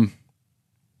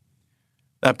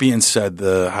 That being said,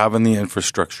 having the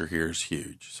infrastructure here is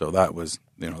huge. So that was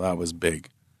big,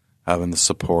 having the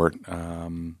support. I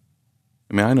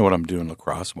know what I'm doing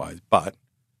lacrosse-wise, but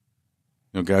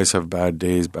guys have bad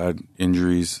days, bad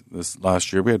injuries. This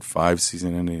last year we had 5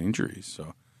 season-ending injuries.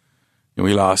 So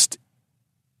we lost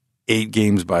 8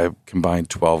 games by a combined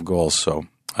 12 goals. So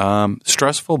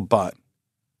stressful, but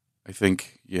I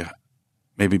think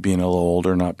maybe being a little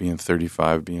older, not being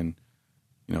 35, being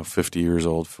 50 years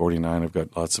old, 49. I've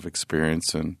got lots of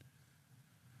experience, and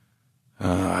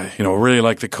really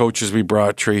like the coaches we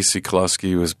brought. Tracy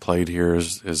Kelusky, who has played here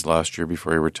his last year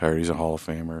before he retired. He's a Hall of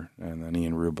Famer, and then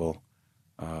Ian Rubel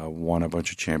won a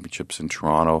bunch of championships in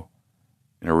Toronto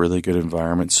in a really good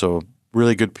environment. So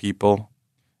really good people,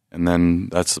 And then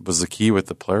was the key with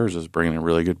the players, is bringing in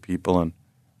really good people and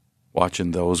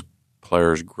watching those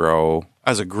players grow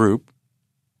as a group.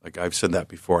 Like I've said that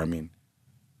before. I mean,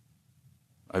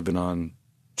 I've been on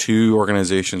 2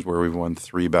 organizations where we've won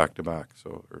 3 back-to-back,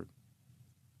 so or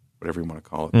whatever you want to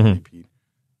call it, repeat,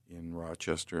 in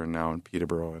Rochester and now in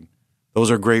Peterborough. And those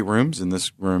are great rooms, and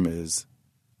this room is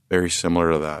very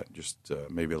similar to that, just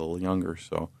maybe a little younger.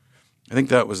 So I think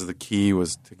that was the key,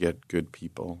 was to get good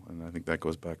people, and I think that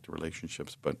goes back to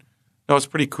relationships. But no, it's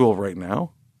pretty cool right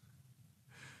now.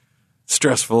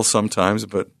 Stressful sometimes,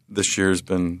 but this year's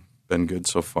been good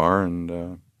so far,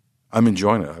 and I'm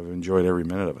enjoying it. I've enjoyed every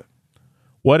minute of it.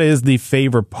 What is the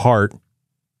favorite part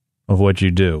of what you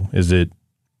do? Is it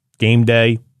game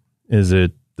day? Is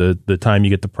it the time you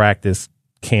get to practice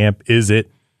camp? Is it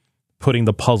putting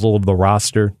the puzzle of the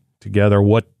roster together?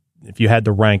 What, if you had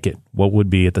to rank it, what would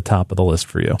be at the top of the list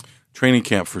for you? Training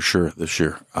camp for sure this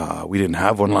year. We didn't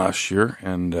have one last year,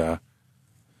 and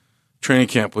training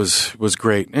camp was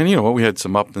great. And you know what, we had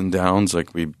some up and downs.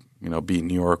 Like we beat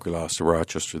New York, we lost to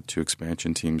Rochester, the 2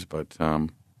 expansion teams. But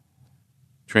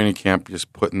training camp,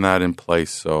 just putting that in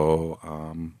place. So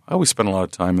I always spend a lot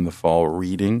of time in the fall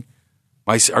reading.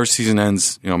 Our season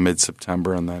ends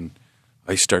mid-September, and then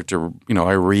I start to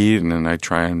I read, and then I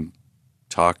try and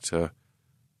talk to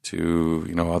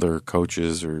other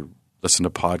coaches or listen to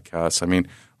podcasts. I mean,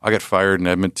 I got fired in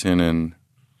Edmonton in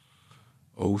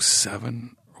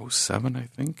 07, I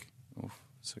think.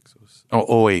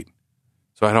 08.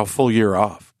 So I had a full year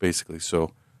off, basically.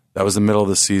 So that was the middle of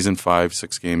the season,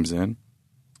 5-6 games in.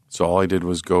 So all I did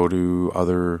was go to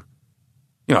other,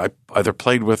 I either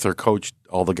played with or coached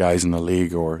all the guys in the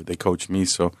league, or they coached me.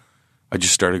 So I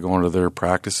just started going to their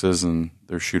practices and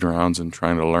their shoot-arounds and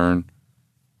trying to learn,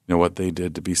 what they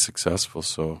did to be successful.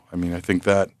 So, I mean, I think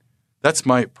that's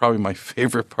probably my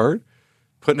favorite part,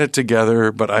 putting it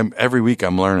together. But every week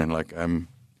I'm learning. Like I'm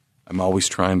always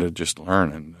trying to just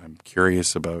learn, and I'm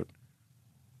curious about.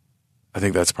 I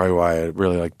think that's probably why I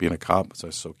really like being a cop, because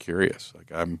I'm so curious.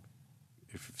 Like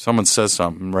if someone says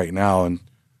something right now and,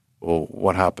 well,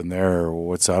 what happened there, or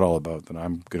what's that all about, then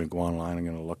I'm going to go online, I'm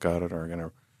going to look at it, or I'm going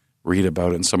to read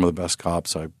about it. And some of the best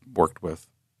cops I've worked with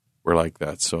were like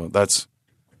that. So that's,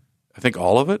 I think,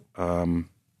 all of it.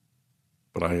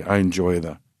 But I enjoy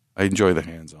the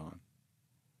hands-on.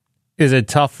 Is it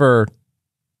tougher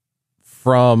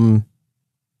from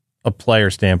a player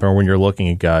standpoint when you're looking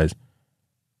at guys?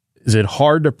 Is it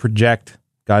hard to project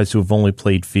guys who have only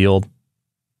played field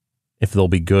if they'll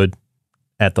be good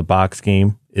at the box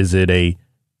game? Is it a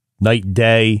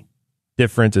night-day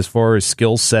difference as far as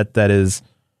skill set that is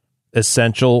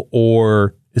essential,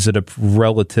 or is it a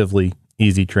relatively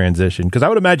easy transition? Because I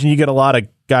would imagine you get a lot of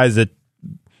guys that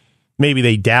maybe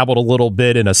they dabbled a little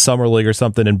bit in a summer league or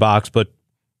something in box, but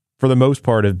for the most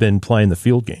part have been playing the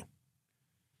field game.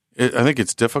 I think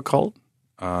it's difficult,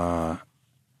 but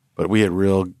we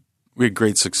had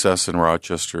great success in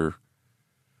Rochester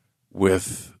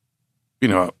with, we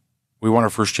won our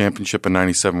first championship in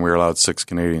 97. We were allowed 6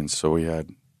 Canadians. So we had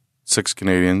 6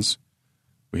 Canadians.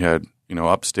 We had,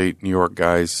 upstate New York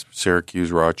guys,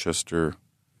 Syracuse, Rochester,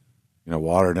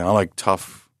 Watertown, like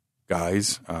tough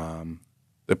guys.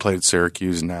 They played at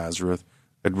Syracuse, Nazareth,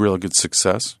 had real good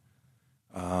success.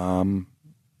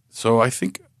 So I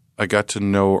think I got to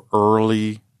know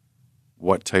early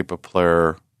what type of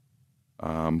player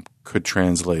could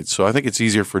translate. So I think it's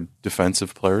easier for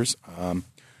defensive players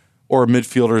or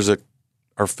midfielders that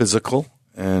are physical.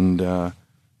 And,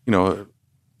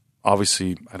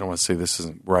 obviously, I don't want to say this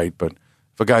isn't right, but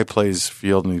if a guy plays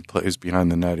field and he plays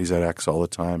behind the net, he's at X all the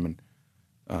time, and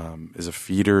is a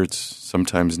feeder, it's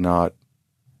sometimes not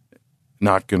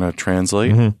going to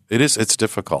translate. Mm-hmm. It's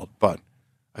difficult, but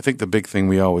I think the big thing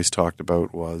we always talked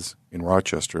about was in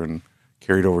Rochester and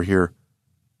carried over here,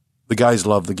 the guys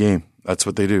love the game. That's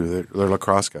what they do. They're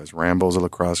lacrosse guys. Rambo's a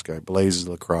lacrosse guy. Blaze is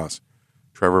lacrosse.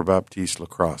 Trevor Baptiste,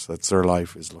 lacrosse. That's their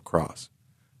life, is lacrosse.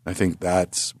 I think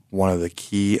that's one of the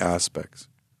key aspects.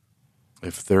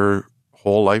 If their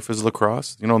whole life is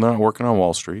lacrosse, they're not working on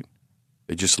Wall Street.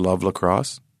 They just love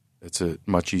lacrosse. It's a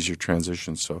much easier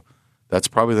transition. So that's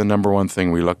probably the number one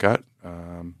thing we look at.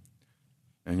 And,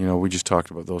 we just talked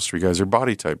about those 3 guys. Their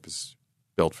body type is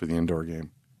built for the indoor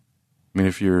game. I mean,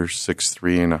 if you're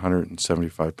 6'3" and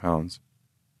 175 pounds,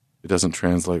 it doesn't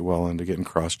translate well into getting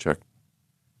cross-checked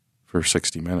for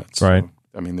 60 minutes. Right.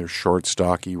 So, they're short,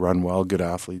 stocky, run well, good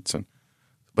athletes,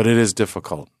 but it is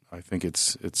difficult. I think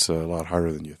it's a lot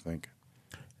harder than you think.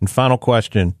 And final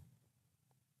question: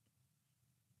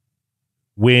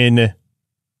 When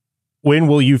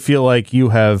will you feel like you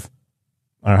have?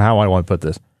 I don't know how I want to put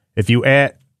this. If you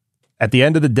at the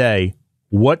end of the day,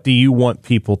 what do you want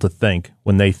people to think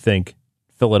when they think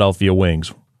Philadelphia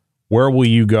Wings? Where will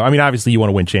you go? I mean, obviously you want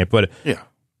to win champ, but Yeah.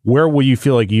 where will you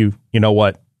feel like you know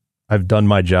what? I've done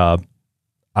my job.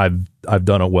 I've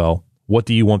done it well. What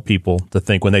do you want people to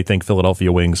think when they think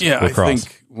Philadelphia Wings lacrosse? I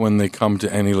think when they come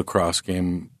to any lacrosse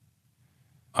game,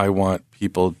 I want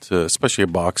people to, especially a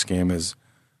box game, is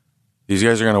these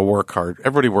guys are going to work hard.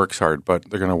 Everybody works hard, but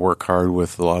they're going to work hard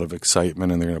with a lot of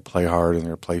excitement, and they're going to play hard, and they're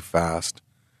going to play fast.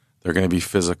 They're going to be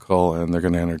physical, and they're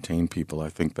going to entertain people. I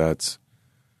think that's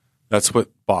what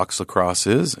box lacrosse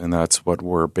is, and that's what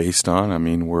we're based on. I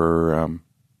mean, we're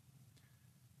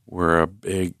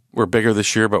bigger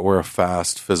this year, but we're a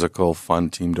fast, physical, fun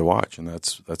team to watch, and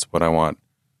that's what I want.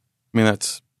 I mean,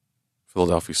 that's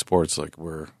Philadelphia sports. Like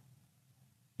we're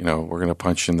going to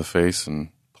punch you in the face and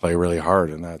play really hard,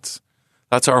 and that's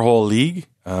our whole league.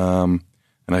 And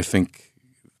I think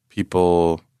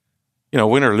people,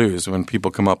 win or lose, when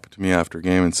people come up to me after a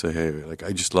game and say, "Hey, like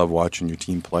I just love watching your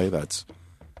team play," that's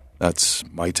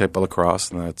my type of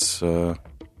lacrosse, and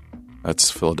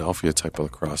that's Philadelphia type of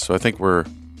lacrosse. So I think we're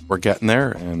getting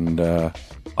there, and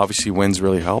obviously wins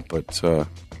really help, but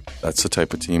that's the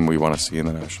type of team we want to see in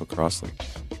the National Lacrosse League.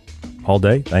 Paul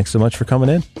Day, thanks so much for coming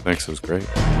in. Thanks, it was great.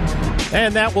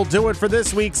 And that will do it for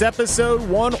this week's episode.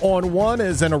 One on One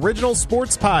is an original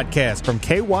sports podcast from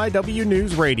KYW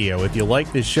News Radio. If you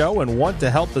like this show and want to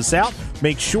help us out,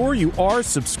 make sure you are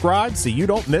subscribed so you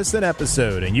don't miss an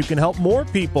episode. And you can help more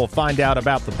people find out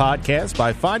about the podcast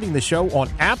by finding the show on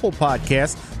Apple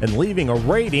Podcasts and leaving a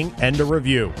rating and a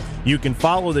review. You can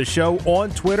follow the show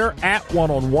on Twitter at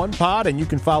OneOnOnePod, and you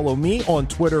can follow me on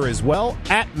Twitter as well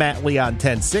at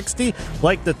MattLeon1060. I'd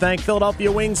like to thank Philadelphia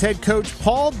Wings head coach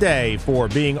Paul Day for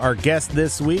being our guest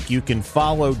this week. You can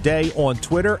follow Day on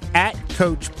Twitter at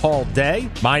Coach Paul Day.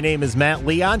 My name is Matt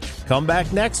Leon. Come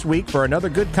back next week for another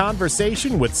good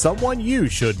conversation with someone you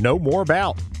should know more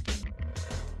about.